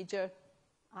 teenager,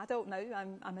 adult now.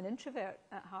 I'm an introvert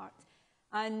at heart.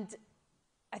 And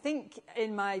I think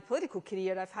in my political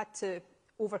career, I've had to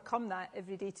overcome that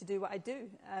every day to do what I do.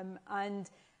 And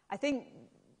I think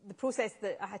the process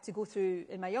that I had to go through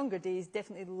in my younger days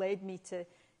definitely led me to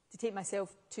take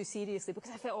myself too seriously,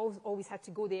 because I felt I always had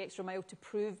to go the extra mile to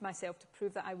prove myself, to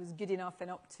prove that I was good enough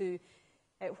and up to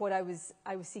what I was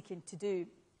seeking to do.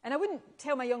 And I wouldn't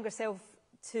tell my younger self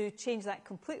to change that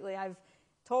completely. I've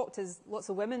talked, as lots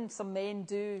of women, some men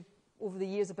do, over the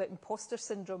years about imposter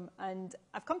syndrome, and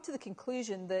I've come to the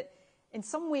conclusion that in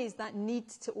some ways that need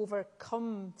to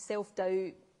overcome self-doubt,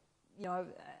 you know,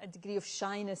 a degree of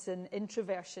shyness and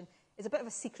introversion, is a bit of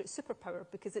a secret superpower,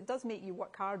 because it does make you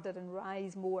work harder and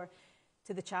rise more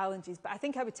to the challenges. But I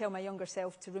think I would tell my younger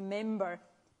self to remember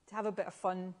to have a bit of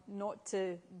fun, not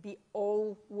to be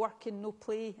all work and no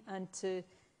play, and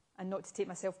not to take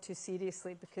myself too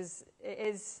seriously, because it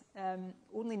is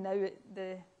only now at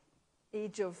the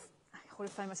age of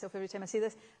horrify myself every time I say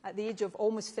this, at the age of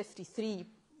almost 53,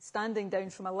 standing down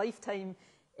from a lifetime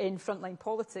in frontline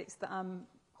politics, that I'm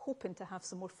hoping to have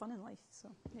some more fun in life. So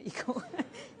there you go.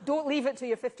 Don't leave it till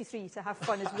you're 53 to have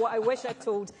fun, is what I wish I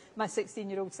told my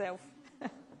 16-year-old self.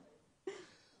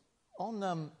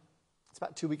 It's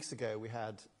about 2 weeks ago, we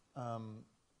had,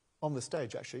 on the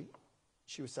stage actually,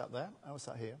 she was sat there, I was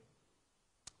sat here,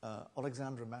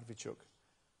 Alexandra Matvichuk,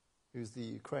 who's the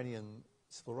Ukrainian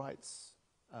civil rights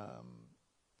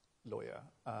lawyer,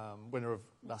 winner of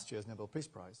last year's Nobel Peace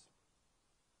Prize.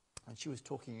 And she was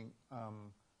talking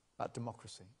about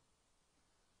democracy,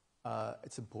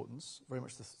 its importance, very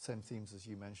much the same themes as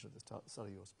you mentioned at the start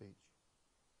of your speech.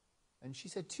 And she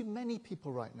said, too many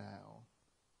people right now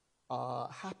are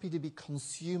happy to be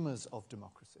consumers of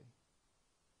democracy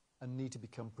and need to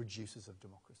become producers of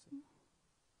democracy.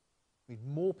 We need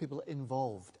more people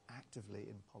involved actively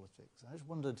in politics. I just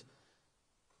wondered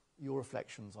your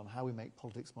reflections on how we make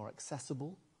politics more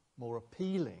accessible, more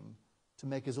appealing, to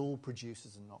make us all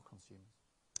producers and not consumers.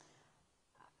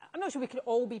 I'm not sure we could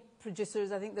all be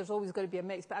producers. I think there's always got to be a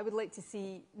mix. But I would like to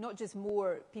see not just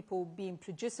more people being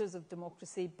producers of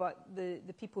democracy, but the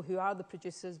people who are the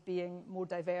producers being more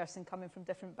diverse and coming from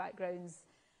different backgrounds.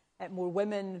 More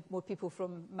women, more people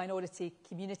from minority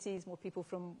communities, more people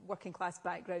from working class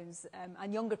backgrounds,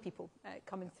 and younger people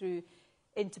coming through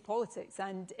into politics.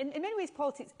 And in many ways,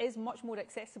 politics is much more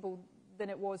accessible than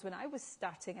it was when I was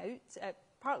starting out,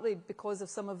 partly because of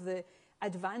some of the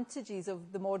advantages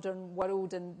of the modern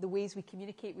world and the ways we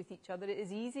communicate with each other. It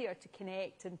is easier to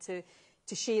connect and to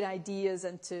share ideas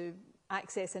and to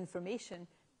access information.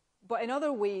 But in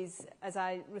other ways, as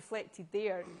I reflected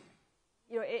there,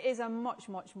 it is a much,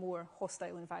 much more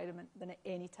hostile environment than at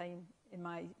any time in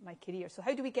my career. So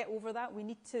how do we get over that? We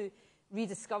need to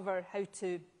rediscover how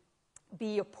to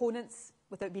be opponents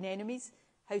without being enemies,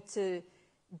 how to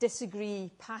disagree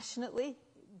passionately,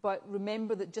 but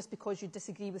remember that just because you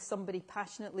disagree with somebody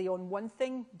passionately on one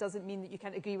thing doesn't mean that you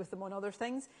can't agree with them on other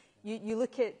things. You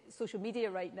look at social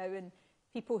media right now, and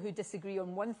people who disagree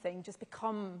on one thing just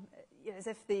become as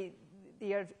if they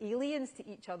are aliens to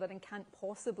each other and can't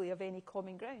possibly have any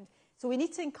common ground. So we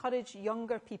need to encourage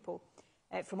younger people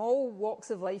from all walks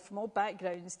of life, from all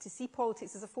backgrounds, to see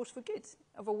politics as a force for good,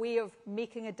 of a way of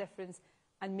making a difference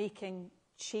and making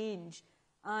change,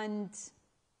 and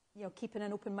keeping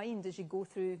an open mind as you go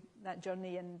through that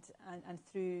journey and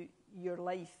through your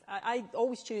life. I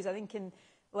always choose, I think in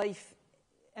life,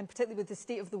 and particularly with the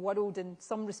state of the world in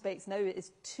some respects now, it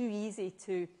is too easy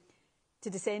to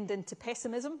descend into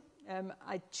pessimism.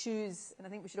 I choose, and I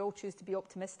think we should all choose to be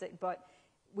optimistic, but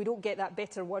we don't get that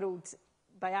better world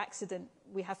by accident.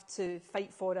 We have to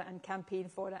fight for it and campaign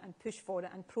for it and push for it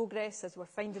and progress, as we're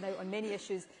finding out on many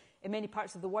issues in many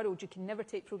parts of the world. You can never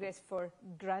take progress for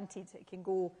granted. It can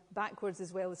go backwards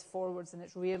as well as forwards, and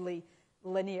it's rarely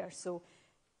linear. So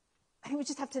I think we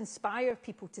just have to inspire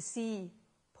people to see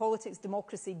politics,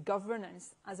 democracy,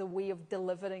 governance as a way of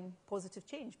delivering positive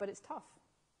change, but it's tough.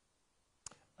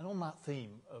 And on that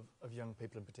theme of young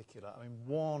people in particular, I mean,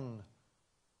 one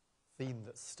theme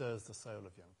that stirs the soul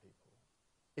of young people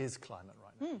is climate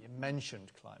right now. You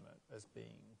mentioned climate as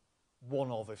being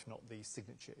one of, if not the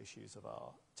signature issues of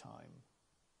our time.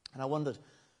 And I wondered,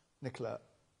 Nicola,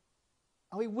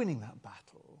 are we winning that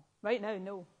battle? Right now,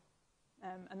 no.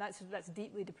 And that's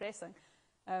deeply depressing.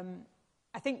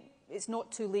 I think it's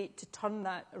not too late to turn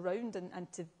that around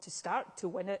and to start to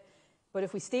win it. But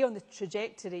if we stay on the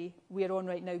trajectory we are on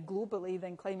right now globally,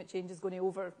 then climate change is going to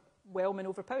overwhelm and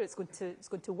overpower. It's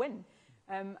going to win.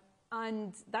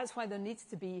 And that's why there needs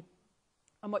to be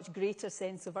a much greater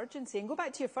sense of urgency. And go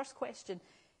back to your first question.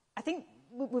 I think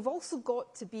we've also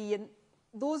got to be, and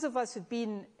those of us who've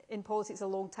been in politics a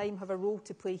long time have a role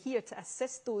to play here to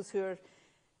assist those who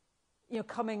are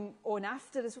coming on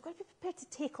after us. We've got to be prepared to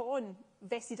take on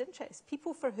vested interests,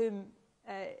 people for whom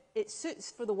it suits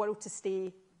for the world to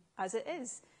stay as it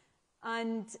is.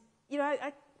 And,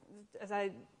 as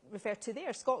I referred to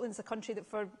there, Scotland's a country that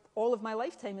for all of my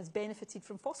lifetime has benefited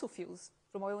from fossil fuels,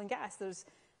 from oil and gas. There's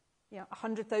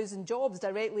 100,000 jobs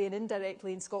directly and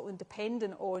indirectly in Scotland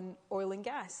dependent on oil and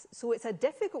gas. So it's a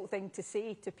difficult thing to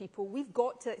say to people, we've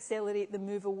got to accelerate the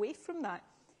move away from that.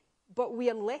 But we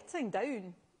are letting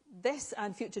down this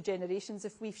and future generations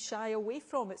if we shy away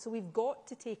from it. So we've got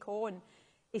to take on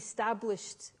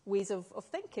established ways of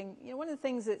thinking. One of the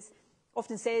things that's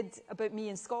often said about me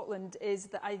in Scotland is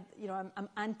that I'm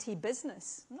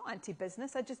anti-business. I'm not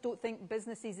anti-business. I just don't think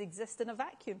businesses exist in a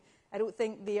vacuum. I don't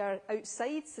think they are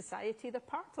outside society. They're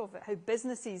part of it. How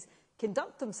businesses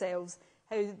conduct themselves,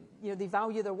 how they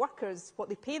value their workers, what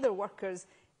they pay their workers,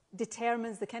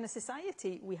 determines the kind of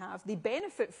society we have. They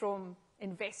benefit from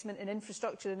investment in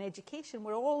infrastructure and education.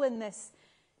 We're all in this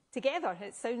together.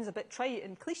 It sounds a bit trite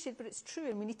and cliched, but it's true,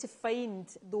 and we need to find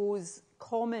those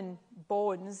common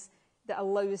bonds that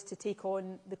allow us to take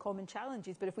on the common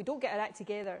challenges. But if we don't get our act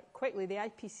together quickly, the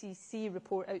IPCC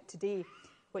report out today,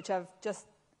 which I've just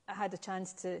had a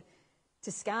chance to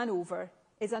scan over,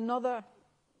 is another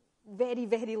very,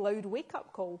 very loud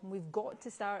wake-up call. We've got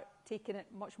to start taking it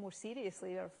much more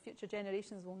seriously. Our future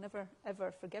generations will never,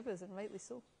 ever forgive us, and rightly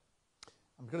so.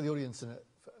 I'm going to the audience in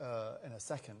a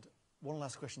second. One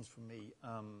last question from me.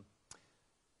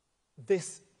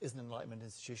 This is an Enlightenment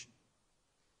institution.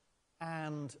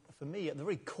 And for me, at the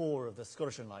very core of the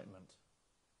Scottish Enlightenment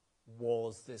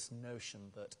was this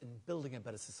notion that in building a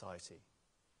better society,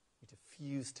 we need to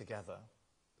fuse together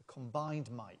the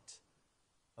combined might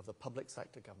of the public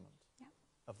sector government,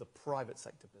 of the private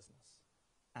sector business,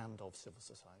 and of civil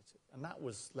society. And that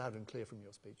was loud and clear from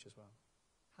your speech as well.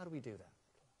 How do we do that?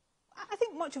 I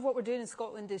think much of what we're doing in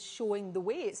Scotland is showing the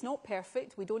way. It's not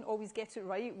perfect. We don't always get it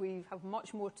right. We have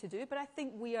much more to do. But I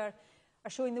think we are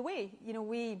showing the way.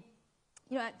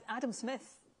 Adam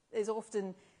Smith is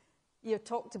often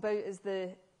talked about as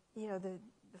the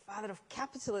father of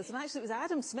capitalism. Actually, it was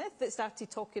Adam Smith that started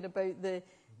talking about the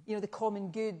common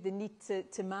good, the need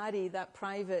to marry that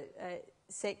private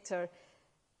sector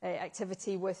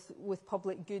activity with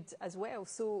public good as well.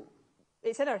 So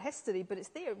it's in our history, but it's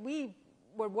there. We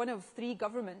were one of 3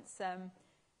 governments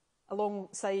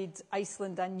alongside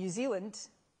Iceland and New Zealand,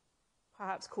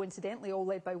 perhaps coincidentally all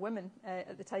led by women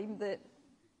at the time, that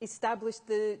established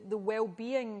the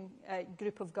well-being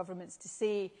group of governments to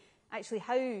say actually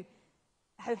how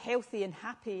healthy and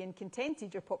happy and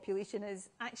contented your population is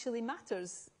actually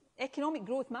matters. Economic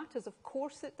growth matters, of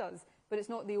course it does, but it's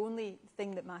not the only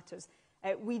thing that matters.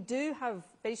 We do have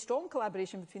very strong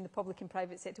collaboration between the public and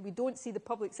private sector. We don't see the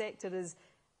public sector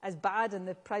as bad and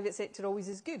the private sector always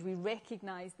as good. We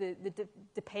recognise the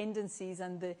dependencies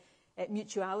and the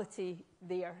mutuality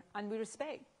there, and we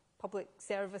respect public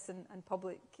service and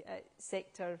public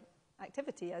sector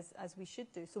activity as we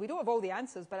should do. So we don't have all the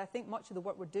answers, but I think much of the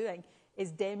work we're doing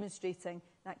is demonstrating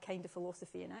that kind of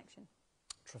philosophy in action.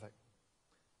 Terrific.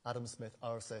 Adam Smith,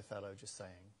 RSA Fellow, just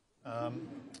saying.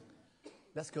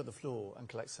 Let's go to the floor and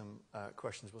collect some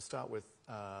questions. We'll start with,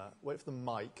 wait for the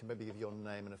mic and maybe give your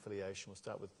name and affiliation. We'll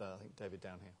start with, I think, David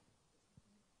down here.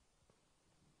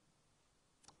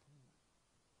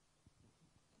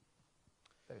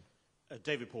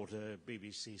 David Porter,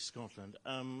 BBC Scotland.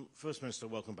 First Minister,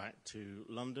 welcome back to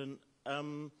London.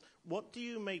 What do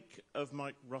you make of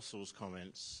Mike Russell's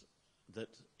comments that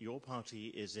your party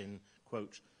is in,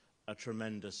 quote, a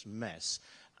tremendous mess?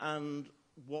 And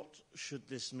what should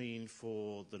this mean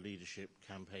for the leadership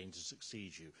campaign to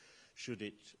succeed you? Should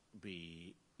it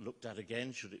be looked at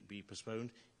again? Should it be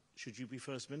postponed? Should you be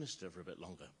First Minister for a bit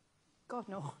longer? God,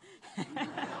 no.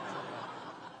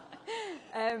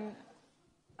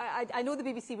 I know the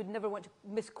BBC would never want to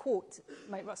misquote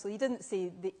Mike Russell. He didn't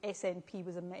say the SNP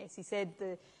was a mess. He said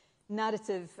the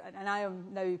narrative, and I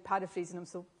am now paraphrasing him,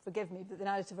 so forgive me, but the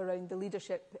narrative around the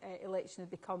leadership election had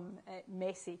become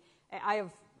messy. I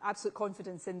have absolute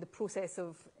confidence in the process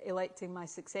of electing my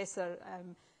successor.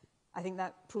 I think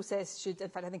that process should, in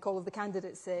fact, I think all of the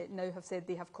candidates now have said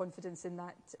they have confidence in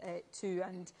that too.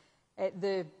 And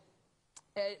the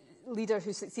leader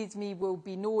who succeeds me will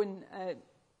be known,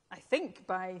 I think,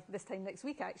 by this time next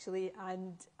week, actually,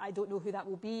 and I don't know who that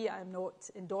will be. I'm not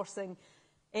endorsing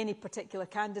any particular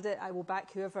candidate. I will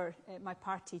back whoever my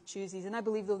party chooses, and I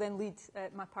believe they'll then lead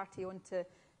my party on to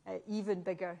even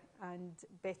bigger and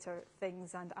better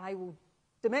things, and I will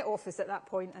demit office at that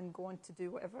point and go on to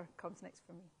do whatever comes next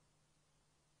for me.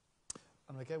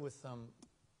 I'm going to go with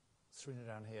Serena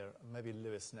down here, and maybe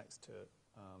Lewis next to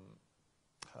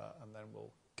her, and then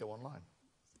we'll go online.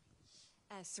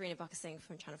 Serena Barker-Singh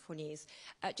from Channel 4 News.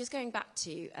 Just going back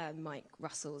to Mike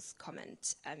Russell's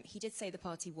comment, he did say the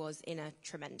party was in a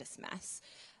tremendous mess,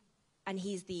 and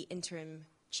he's the interim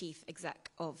chief exec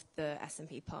of the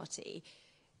SNP party.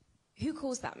 Who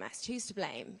caused that mess? Who's to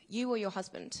blame? You or your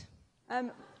husband?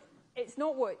 It's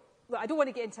not what... Look, I don't want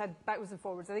to get into backwards and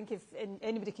forwards. I think if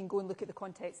anybody can go and look at the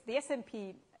context. The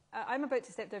SNP, I'm about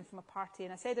to step down from a party,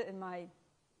 and I said it in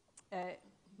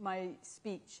my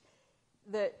speech,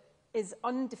 that is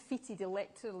undefeated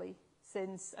electorally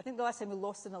since, I think the last time we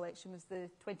lost an election was the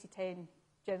 2010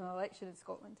 general election in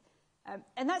Scotland.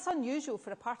 And that's unusual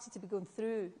for a party to be going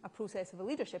through a process of a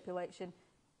leadership election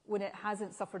when it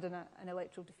hasn't suffered an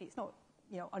electoral defeat. It's not,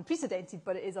 unprecedented,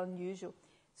 but it is unusual.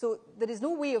 So there is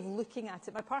no way of looking at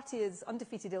it. My party is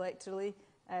undefeated electorally.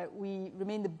 We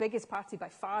remain the biggest party by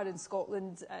far in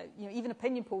Scotland. Even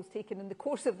opinion polls taken in the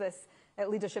course of this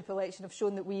leadership election have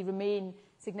shown that we remain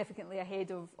significantly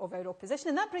ahead of our opposition.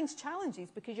 And that brings challenges,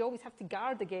 because you always have to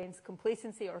guard against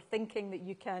complacency or thinking that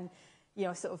you can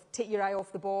sort of take your eye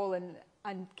off the ball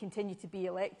and continue to be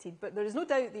elected. But there is no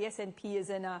doubt the SNP is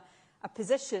in a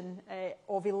position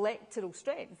of electoral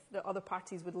strength that other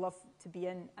parties would love to be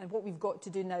in. And what we've got to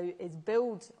do now is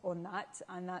build on that,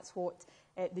 and that's what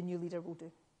the new leader will do.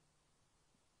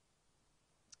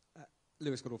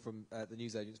 Lewis Goodall from the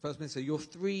News Agents. First Minister, your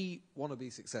three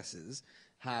wannabe successors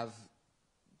have,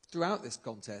 throughout this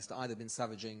contest, either been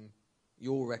savaging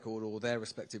your record or their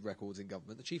respective records in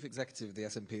government. The Chief Executive of the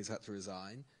SNP has had to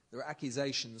resign. There are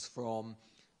accusations from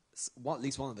at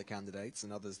least one of the candidates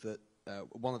and others that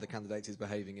one of the candidates is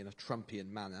behaving in a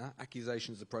Trumpian manner.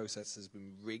 Accusations the process has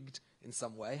been rigged in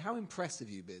some way. How impressed have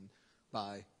you been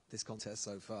by this contest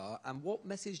so far? And what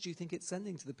message do you think it's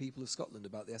sending to the people of Scotland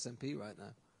about the SNP right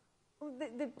now? Well,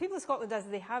 the people of Scotland, as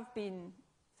they have been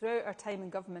throughout our time in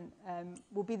government,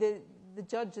 will be the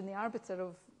judge and the arbiter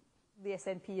of the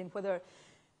SNP and whether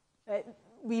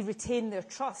we retain their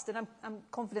trust. And I'm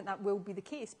confident that will be the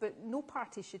case, but no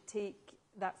party should take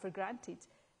that for granted.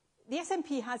 The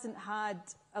SNP hasn't had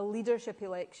a leadership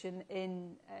election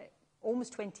in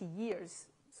almost 20 years.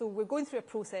 So we're going through a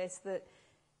process that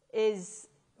is,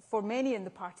 for many in the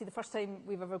party, the first time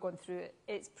we've ever gone through it.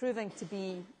 It's proving to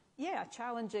be, a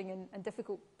challenging and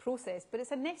difficult process, but it's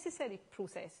a necessary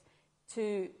process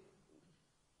to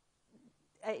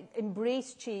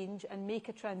embrace change and make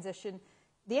a transition.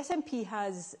 The SNP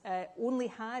has only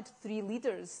had 3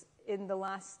 leaders in the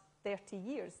last 30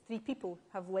 years. 3 people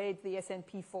have led the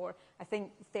SNP for, I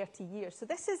think, 30 years. So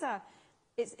this is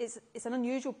it's an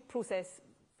unusual process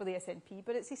for the SNP,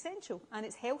 but it's essential and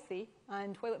it's healthy.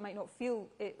 And while it might not feel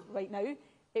it right now,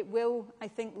 it will, I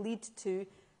think, lead to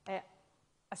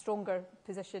a stronger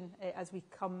position as we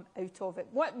come out of it.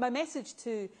 What my message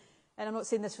to, and I'm not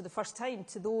saying this for the first time,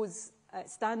 to those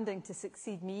standing to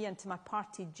succeed me and to my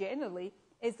party generally,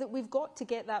 is that we've got to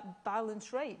get that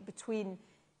balance right between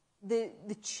the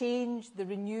change, the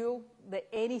renewal that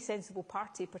any sensible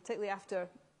party, particularly after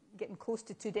getting close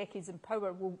to 2 decades in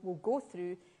power, will go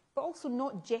through, but also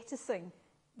not jettisoning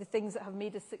the things that have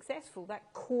made us successful, that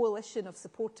coalition of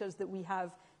supporters that we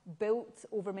have built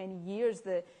over many years,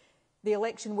 the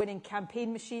election-winning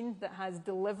campaign machine that has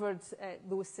delivered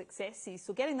those successes.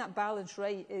 So getting that balance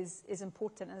right is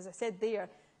important. And as I said there,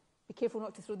 be careful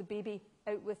not to throw the baby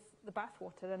out with the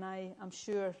bathwater, and I'm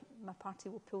sure my party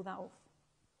will pull that off.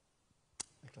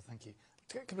 Nicola, thank you.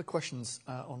 A couple of questions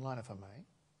online, if I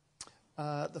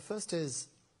may. The first is,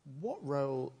 what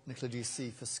role, Nicola, do you see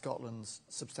for Scotland's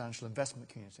substantial investment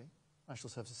community,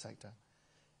 national services sector,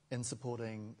 in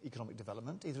supporting economic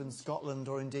development, either in Scotland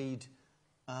or indeed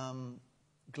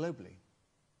globally?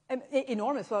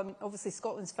 Enormous. Well, I mean, obviously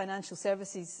Scotland's financial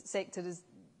services sector is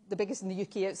the biggest in the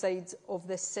UK outside of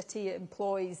this city. It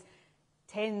employs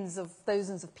tens of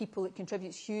thousands of people. It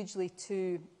contributes hugely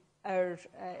to our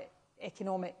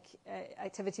economic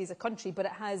activity as a country, but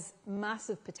it has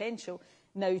massive potential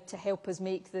now to help us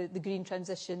make the green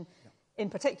transition. In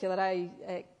particular,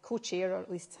 I co-chair, or at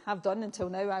least have done until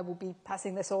now, I will be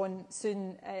passing this on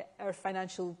soon, our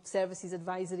Financial Services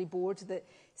Advisory Board that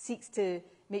seeks to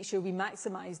make sure we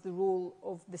maximise the role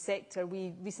of the sector.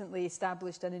 We recently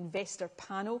established an investor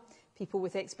panel, people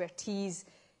with expertise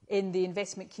in the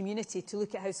investment community, to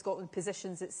look at how Scotland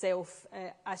positions itself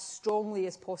as strongly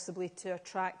as possibly to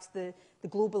attract the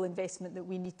global investment that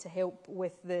we need to help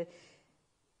with the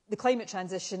climate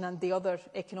transition and the other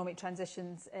economic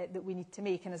transitions that we need to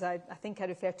make. And as I think I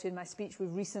referred to in my speech,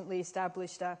 we've recently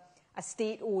established a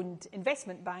state-owned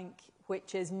investment bank,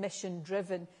 which is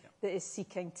mission-driven, that is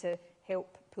seeking to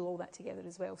help pull all that together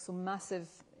as well. So massive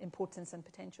importance and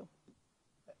potential.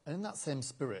 And in that same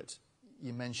spirit,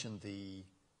 you mentioned the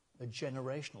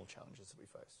generational challenges that we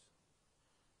face.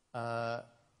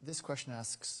 This question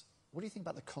asks, what do you think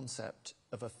about the concept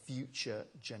of a future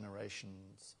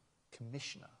generations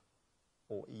commissioner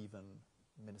or even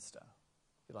minister?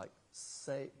 If you like,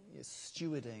 say, you're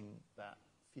stewarding that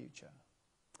future.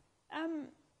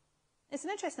 It's an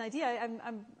interesting idea.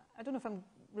 I don't know if I'm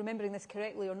remembering this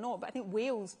correctly or not, but I think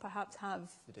Wales perhaps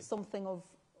have something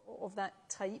of that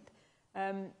type.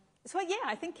 So yeah,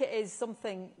 I think it is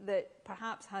something that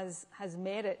perhaps has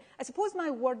merit. I suppose my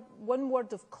one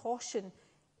word of caution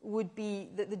would be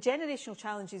that the generational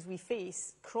challenges we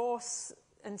face cross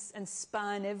and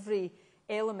span every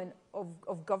element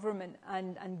of government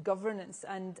and governance.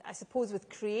 And I suppose with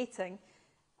creating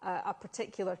a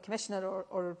particular commissioner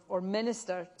or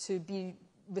minister to be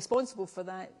responsible for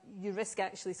that, you risk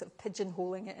actually sort of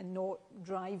pigeonholing it and not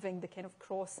driving the kind of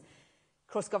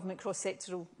cross-government,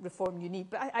 cross-sectoral reform you need.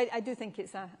 But I do think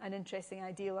it's an interesting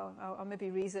idea. I'll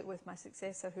maybe raise it with my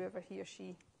successor, whoever he or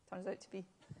she turns out to be.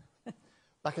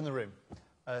 Back in the room.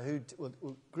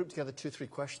 We'll group together 2 or 3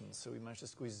 questions so we manage to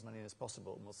squeeze as many in as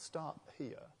possible. And we'll start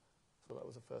here. So that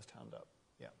was the first hand up.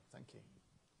 Yeah, thank you.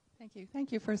 Thank you.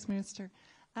 Thank you, First Minister.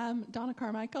 Donna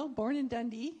Carmichael, born in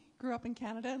Dundee, grew up in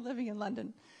Canada, living in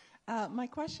London. My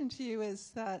question to you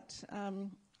is that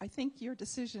I think your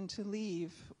decision to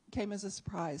leave came as a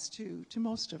surprise to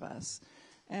most of us.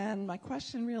 And my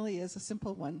question really is a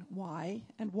simple one. Why,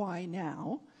 and why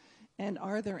now? And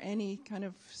are there any kind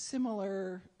of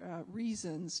similar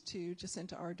reasons to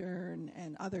Jacinta Ardern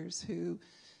and others who,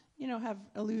 you know, have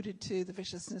alluded to the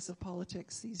viciousness of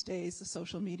politics these days, the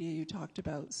social media you talked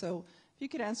about? So if you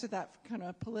could answer that kind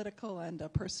of political and a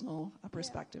personal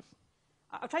perspective.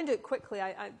 Yeah. I'll try and do it quickly.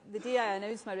 The day I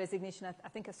announced my resignation, I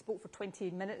think I spoke for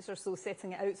 20 minutes or so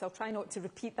setting it out, so I'll try not to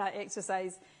repeat that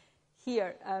exercise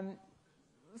here.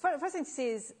 First thing to say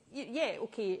is, yeah,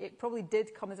 okay, it probably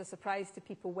did come as a surprise to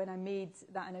people when I made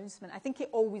that announcement. I think it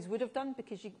always would have done,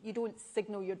 because you don't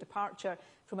signal your departure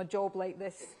from a job like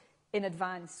this in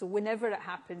advance. So whenever it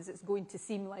happens, it's going to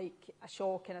seem like a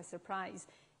shock and a surprise.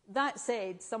 That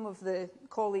said, some of the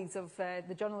colleagues of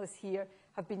the journalists here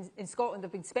in Scotland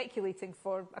have been speculating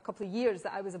for a couple of years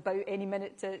that I was about any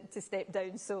minute to step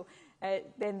down. So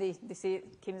then they say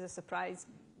it came as a surprise.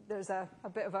 There's a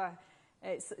bit of a...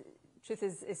 truth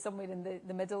is somewhere in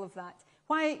the middle of that.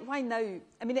 Why now?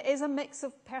 I mean, it is a mix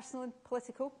of personal and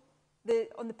political.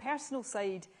 On the personal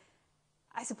side,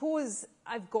 I suppose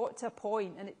I've got to a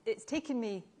point, and it's taken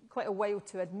me quite a while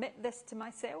to admit this to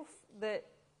myself, that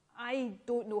I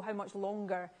don't know how much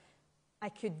longer I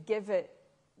could give it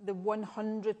the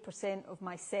 100% of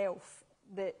myself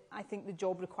that I think the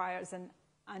job requires, and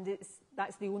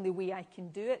that's the only way I can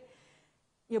do it.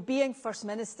 You know, being First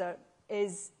Minister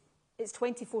it's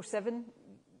 24/7.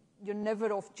 You're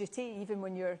never off duty, even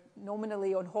when you're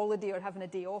nominally on holiday or having a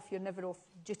day off. You're never off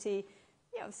duty.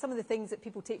 You know, some of the things that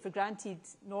people take for granted,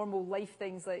 normal life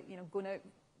things like, you know, going out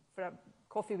for a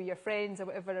coffee with your friends or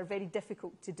whatever, are very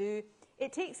difficult to do.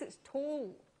 It takes its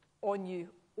toll on you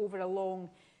over a long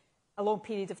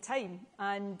period of time,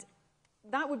 and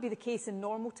that would be the case in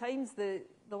normal times. The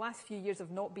last few years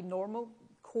have not been normal.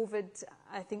 COVID,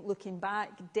 I think, looking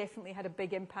back, definitely had a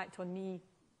big impact on me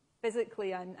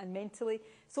physically and mentally.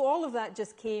 So all of that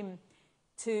just came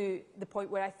to the point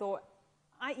where I thought,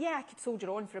 I could soldier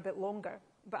on for a bit longer,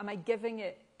 but am I giving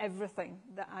it everything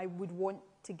that I would want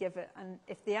to give it? And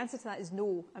if the answer to that is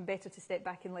no, I'm better to step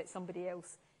back and let somebody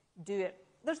else do it.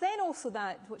 There's then also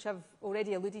that, which I've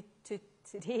already alluded to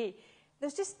today,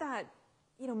 there's just that,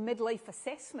 you know, midlife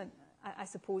assessment, I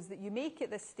suppose, that you make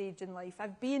at this stage in life.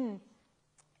 I've been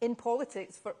in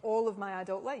politics for all of my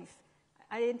adult life.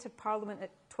 I entered Parliament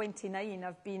at 29.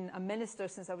 I've been a minister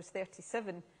since I was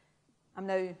 37. I'm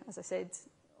now, as I said,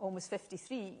 almost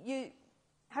 53.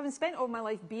 Having spent all my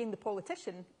life being the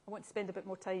politician, I want to spend a bit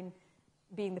more time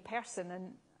being the person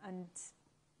and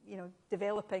you know,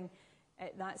 developing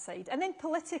that side. And then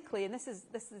politically, and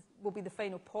this will be the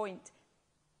final point,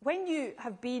 when you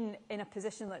have been in a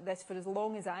position like this for as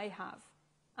long as I have,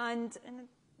 and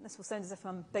this will sound as if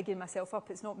I'm bigging myself up,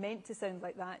 it's not meant to sound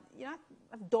like that. You know,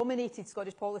 I've dominated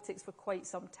Scottish politics for quite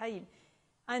some time.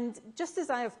 And just as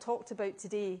I have talked about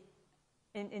today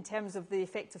in terms of the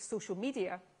effect of social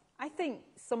media, I think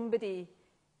somebody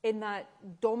in that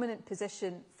dominant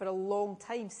position for a long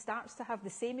time starts to have the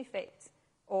same effect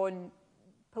on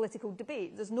political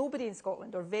debate. There's nobody in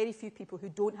Scotland, or very few people, who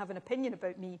don't have an opinion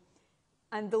about me.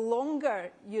 And the longer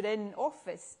you're in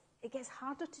office, it gets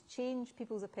harder to change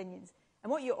people's opinions.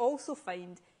 And what you also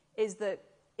find is that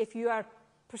if you are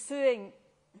pursuing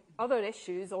other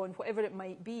issues on whatever it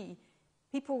might be,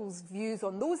 people's views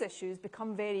on those issues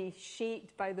become very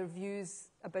shaped by their views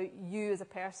about you as a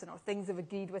person, or things they've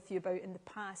agreed with you about in the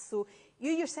past. So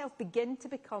you yourself begin to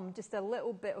become just a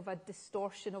little bit of a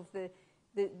distortion of the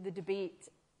debate.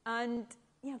 And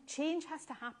you know, change has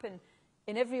to happen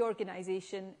in every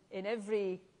organisation, in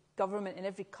every government, in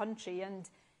every country. And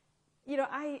you know,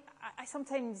 I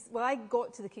sometimes, well, I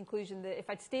got to the conclusion that if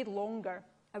I'd stayed longer,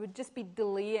 I would just be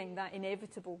delaying that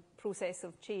inevitable process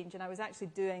of change. And I was actually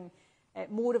doing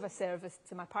more of a service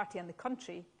to my party and the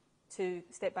country to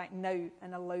step back now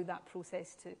and allow that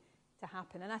process to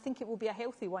happen. And I think it will be a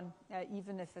healthy one,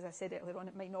 even if, as I said earlier on,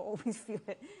 it might not always feel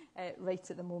it right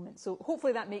at the moment. So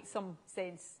hopefully that makes some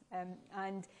sense.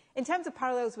 And in terms of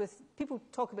parallels with, people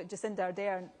talk about Jacinta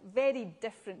Ardern, very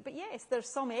different. But yes, there's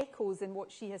some echoes in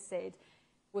what she has said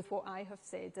with what I have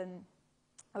said. And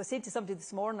I was saying to somebody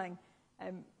this morning,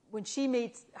 when she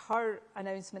made her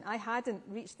announcement, I hadn't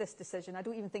reached this decision. I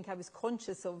don't even think I was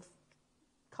conscious of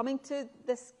coming to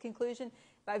this conclusion,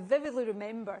 but I vividly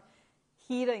remember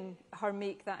hearing her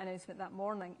make that announcement that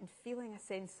morning and feeling a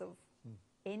sense of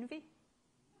envy.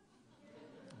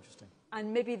 Interesting.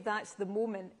 And maybe that's the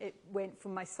moment it went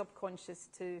from my subconscious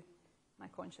to my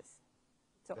conscious.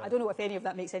 So I don't know if any of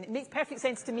that makes sense. It makes perfect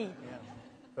sense to me. Yeah,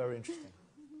 very interesting.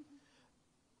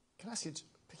 Can I ask you,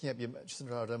 picking up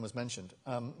Jacinda Ardern was mentioned,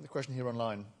 the question here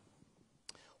online,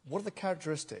 what are the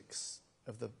characteristics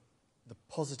of the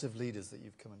positive leaders that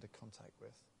you've come into contact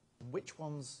with? Which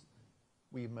ones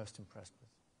were you most impressed with?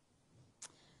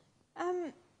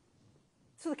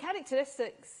 So the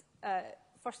characteristics,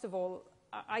 first of all,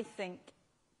 I think,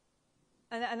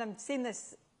 and I'm saying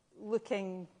this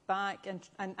looking back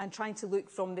and trying to look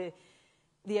from the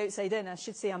outside in. I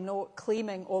should say I'm not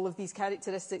claiming all of these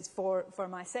characteristics for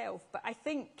myself, but I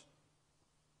think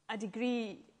a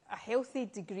healthy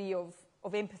degree of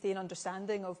empathy and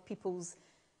understanding of people's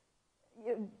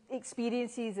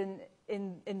experiences in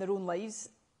their own lives,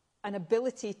 an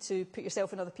ability to put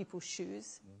yourself in other people's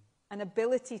shoes, an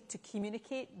ability to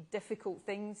communicate difficult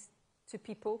things to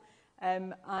people,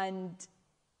 and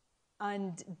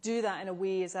do that in a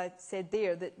way, as I said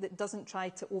there, that doesn't try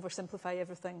to oversimplify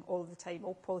everything all the time.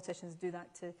 All politicians do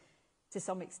that to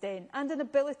some extent. And an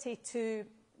ability to,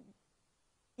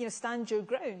 stand your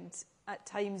ground at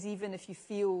times, even if you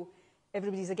feel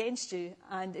everybody's against you.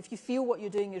 And if you feel what you're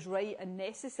doing is right and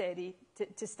necessary,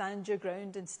 to stand your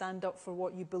ground and stand up for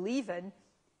what you believe in,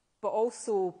 but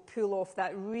also pull off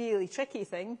that really tricky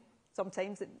thing,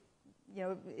 sometimes that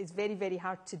is very, very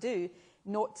hard to do,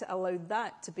 not to allow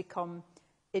that to become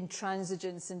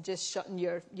intransigence and just shutting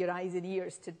your eyes and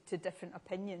ears to different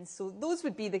opinions. So those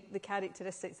would be the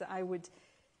characteristics that I would,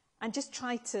 and just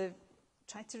try to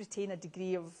retain a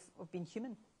degree of being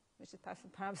human, which is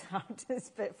perhaps the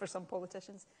hardest bit for some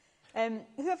politicians.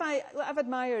 Who have I've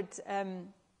admired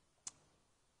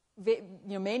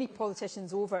many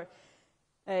politicians over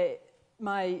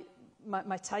my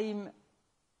time.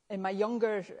 In my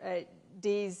younger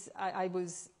days, I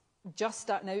was just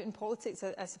starting out in politics,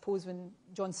 I suppose, when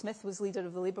John Smith was leader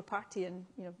of the Labour Party and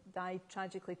died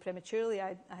tragically prematurely.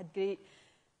 I had great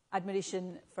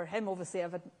admiration for him. Obviously,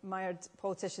 I've admired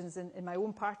politicians in my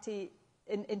own party.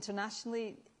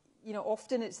 Internationally,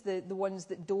 often it's the ones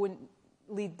that don't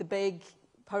lead the big,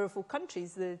 powerful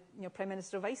countries. The Prime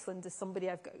Minister of Iceland is somebody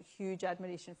I've got huge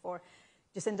admiration for.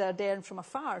 Jacinda Ardern from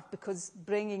afar, because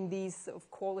bringing these sort of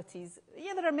qualities.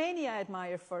 Yeah, there are many I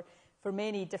admire for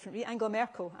many different reasons. Angela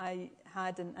Merkel I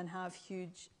had and have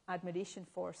huge admiration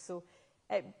for. So,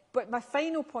 but my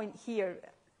final point here,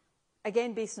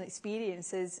 again based on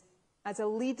experience, is as a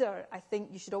leader, I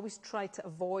think you should always try to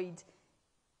avoid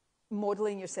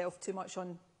modelling yourself too much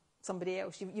on somebody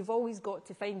else. You've always got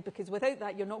to find, because without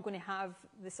that you're not going to have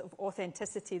this sort of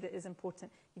authenticity that is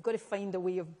important. You've got to find a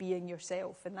way of being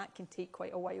yourself, and that can take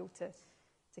quite a while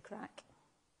to crack.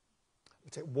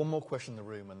 We'll take one more question in the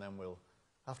room and then we'll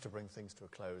have to bring things to a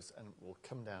close, and we'll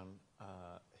come down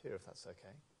here if that's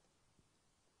okay.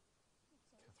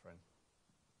 Catherine.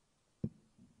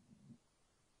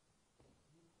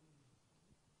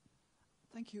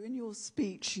 Thank you. In your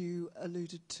speech, you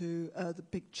alluded to the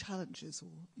big challenges,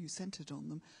 or you centred on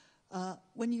them.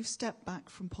 When you've stepped back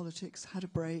from politics, had a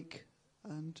break,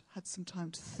 and had some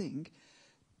time to think,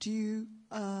 do you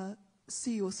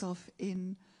see yourself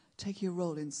in taking a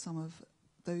role in some of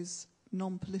those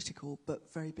non-political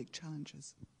but very big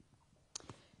challenges?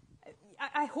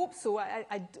 I hope so.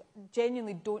 I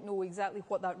genuinely don't know exactly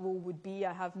what that role would be.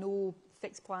 I have no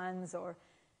fixed plans or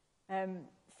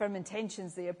firm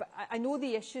intentions there, but I know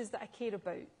the issues that I care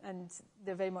about, and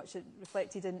they're very much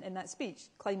reflected in that speech.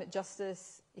 Climate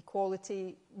justice,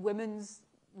 equality, women's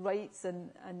rights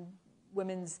and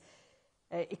women's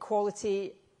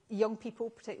equality, young people,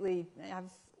 particularly.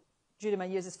 During my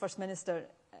years as First Minister,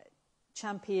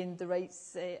 championed the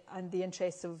rights and the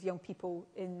interests of young people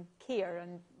in care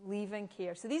and leaving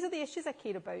care. So these are the issues I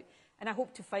care about, and I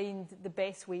hope to find the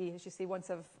best way, as you say, once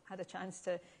I've had a chance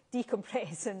to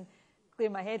decompress and clear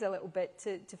my head a little bit,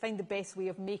 to find the best way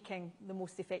of making the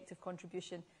most effective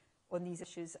contribution on these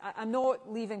issues. I'm not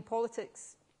leaving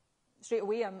politics straight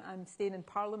away. I'm staying in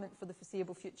Parliament for the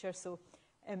foreseeable future, so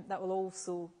that will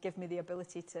also give me the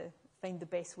ability to find the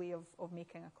best way of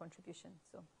making a contribution.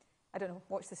 So I don't know,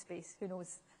 watch the space, who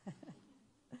knows?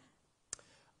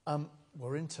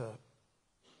 We're into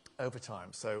overtime,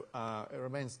 so it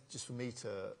remains just for me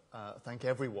to thank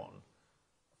everyone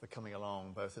for coming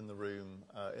along, both in the room,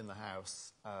 in the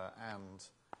House, and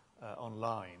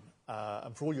online.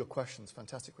 And for all your questions,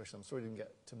 fantastic questions. I'm sorry we didn't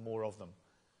get to more of them.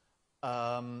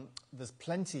 There's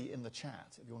plenty in the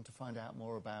chat if you want to find out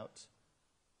more about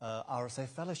RSA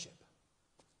Fellowship.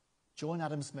 Join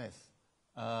Adam Smith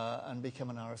and become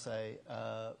an RSA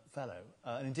Fellow.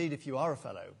 And indeed, if you are a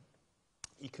Fellow,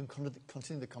 you can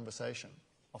continue the conversation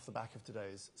off the back of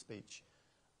today's speech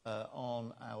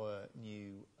on our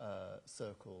new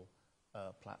Circle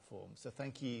platform. So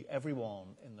thank you,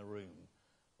 everyone in the room.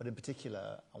 But in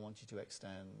particular, I want you to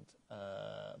extend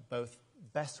both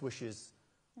best wishes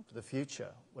for the future,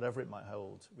 whatever it might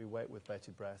hold. We wait with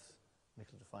bated breath,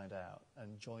 Nicola, to find out.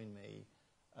 And join me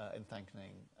in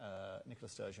thanking Nicola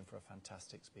Sturgeon for a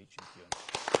fantastic speech and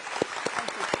Q&A.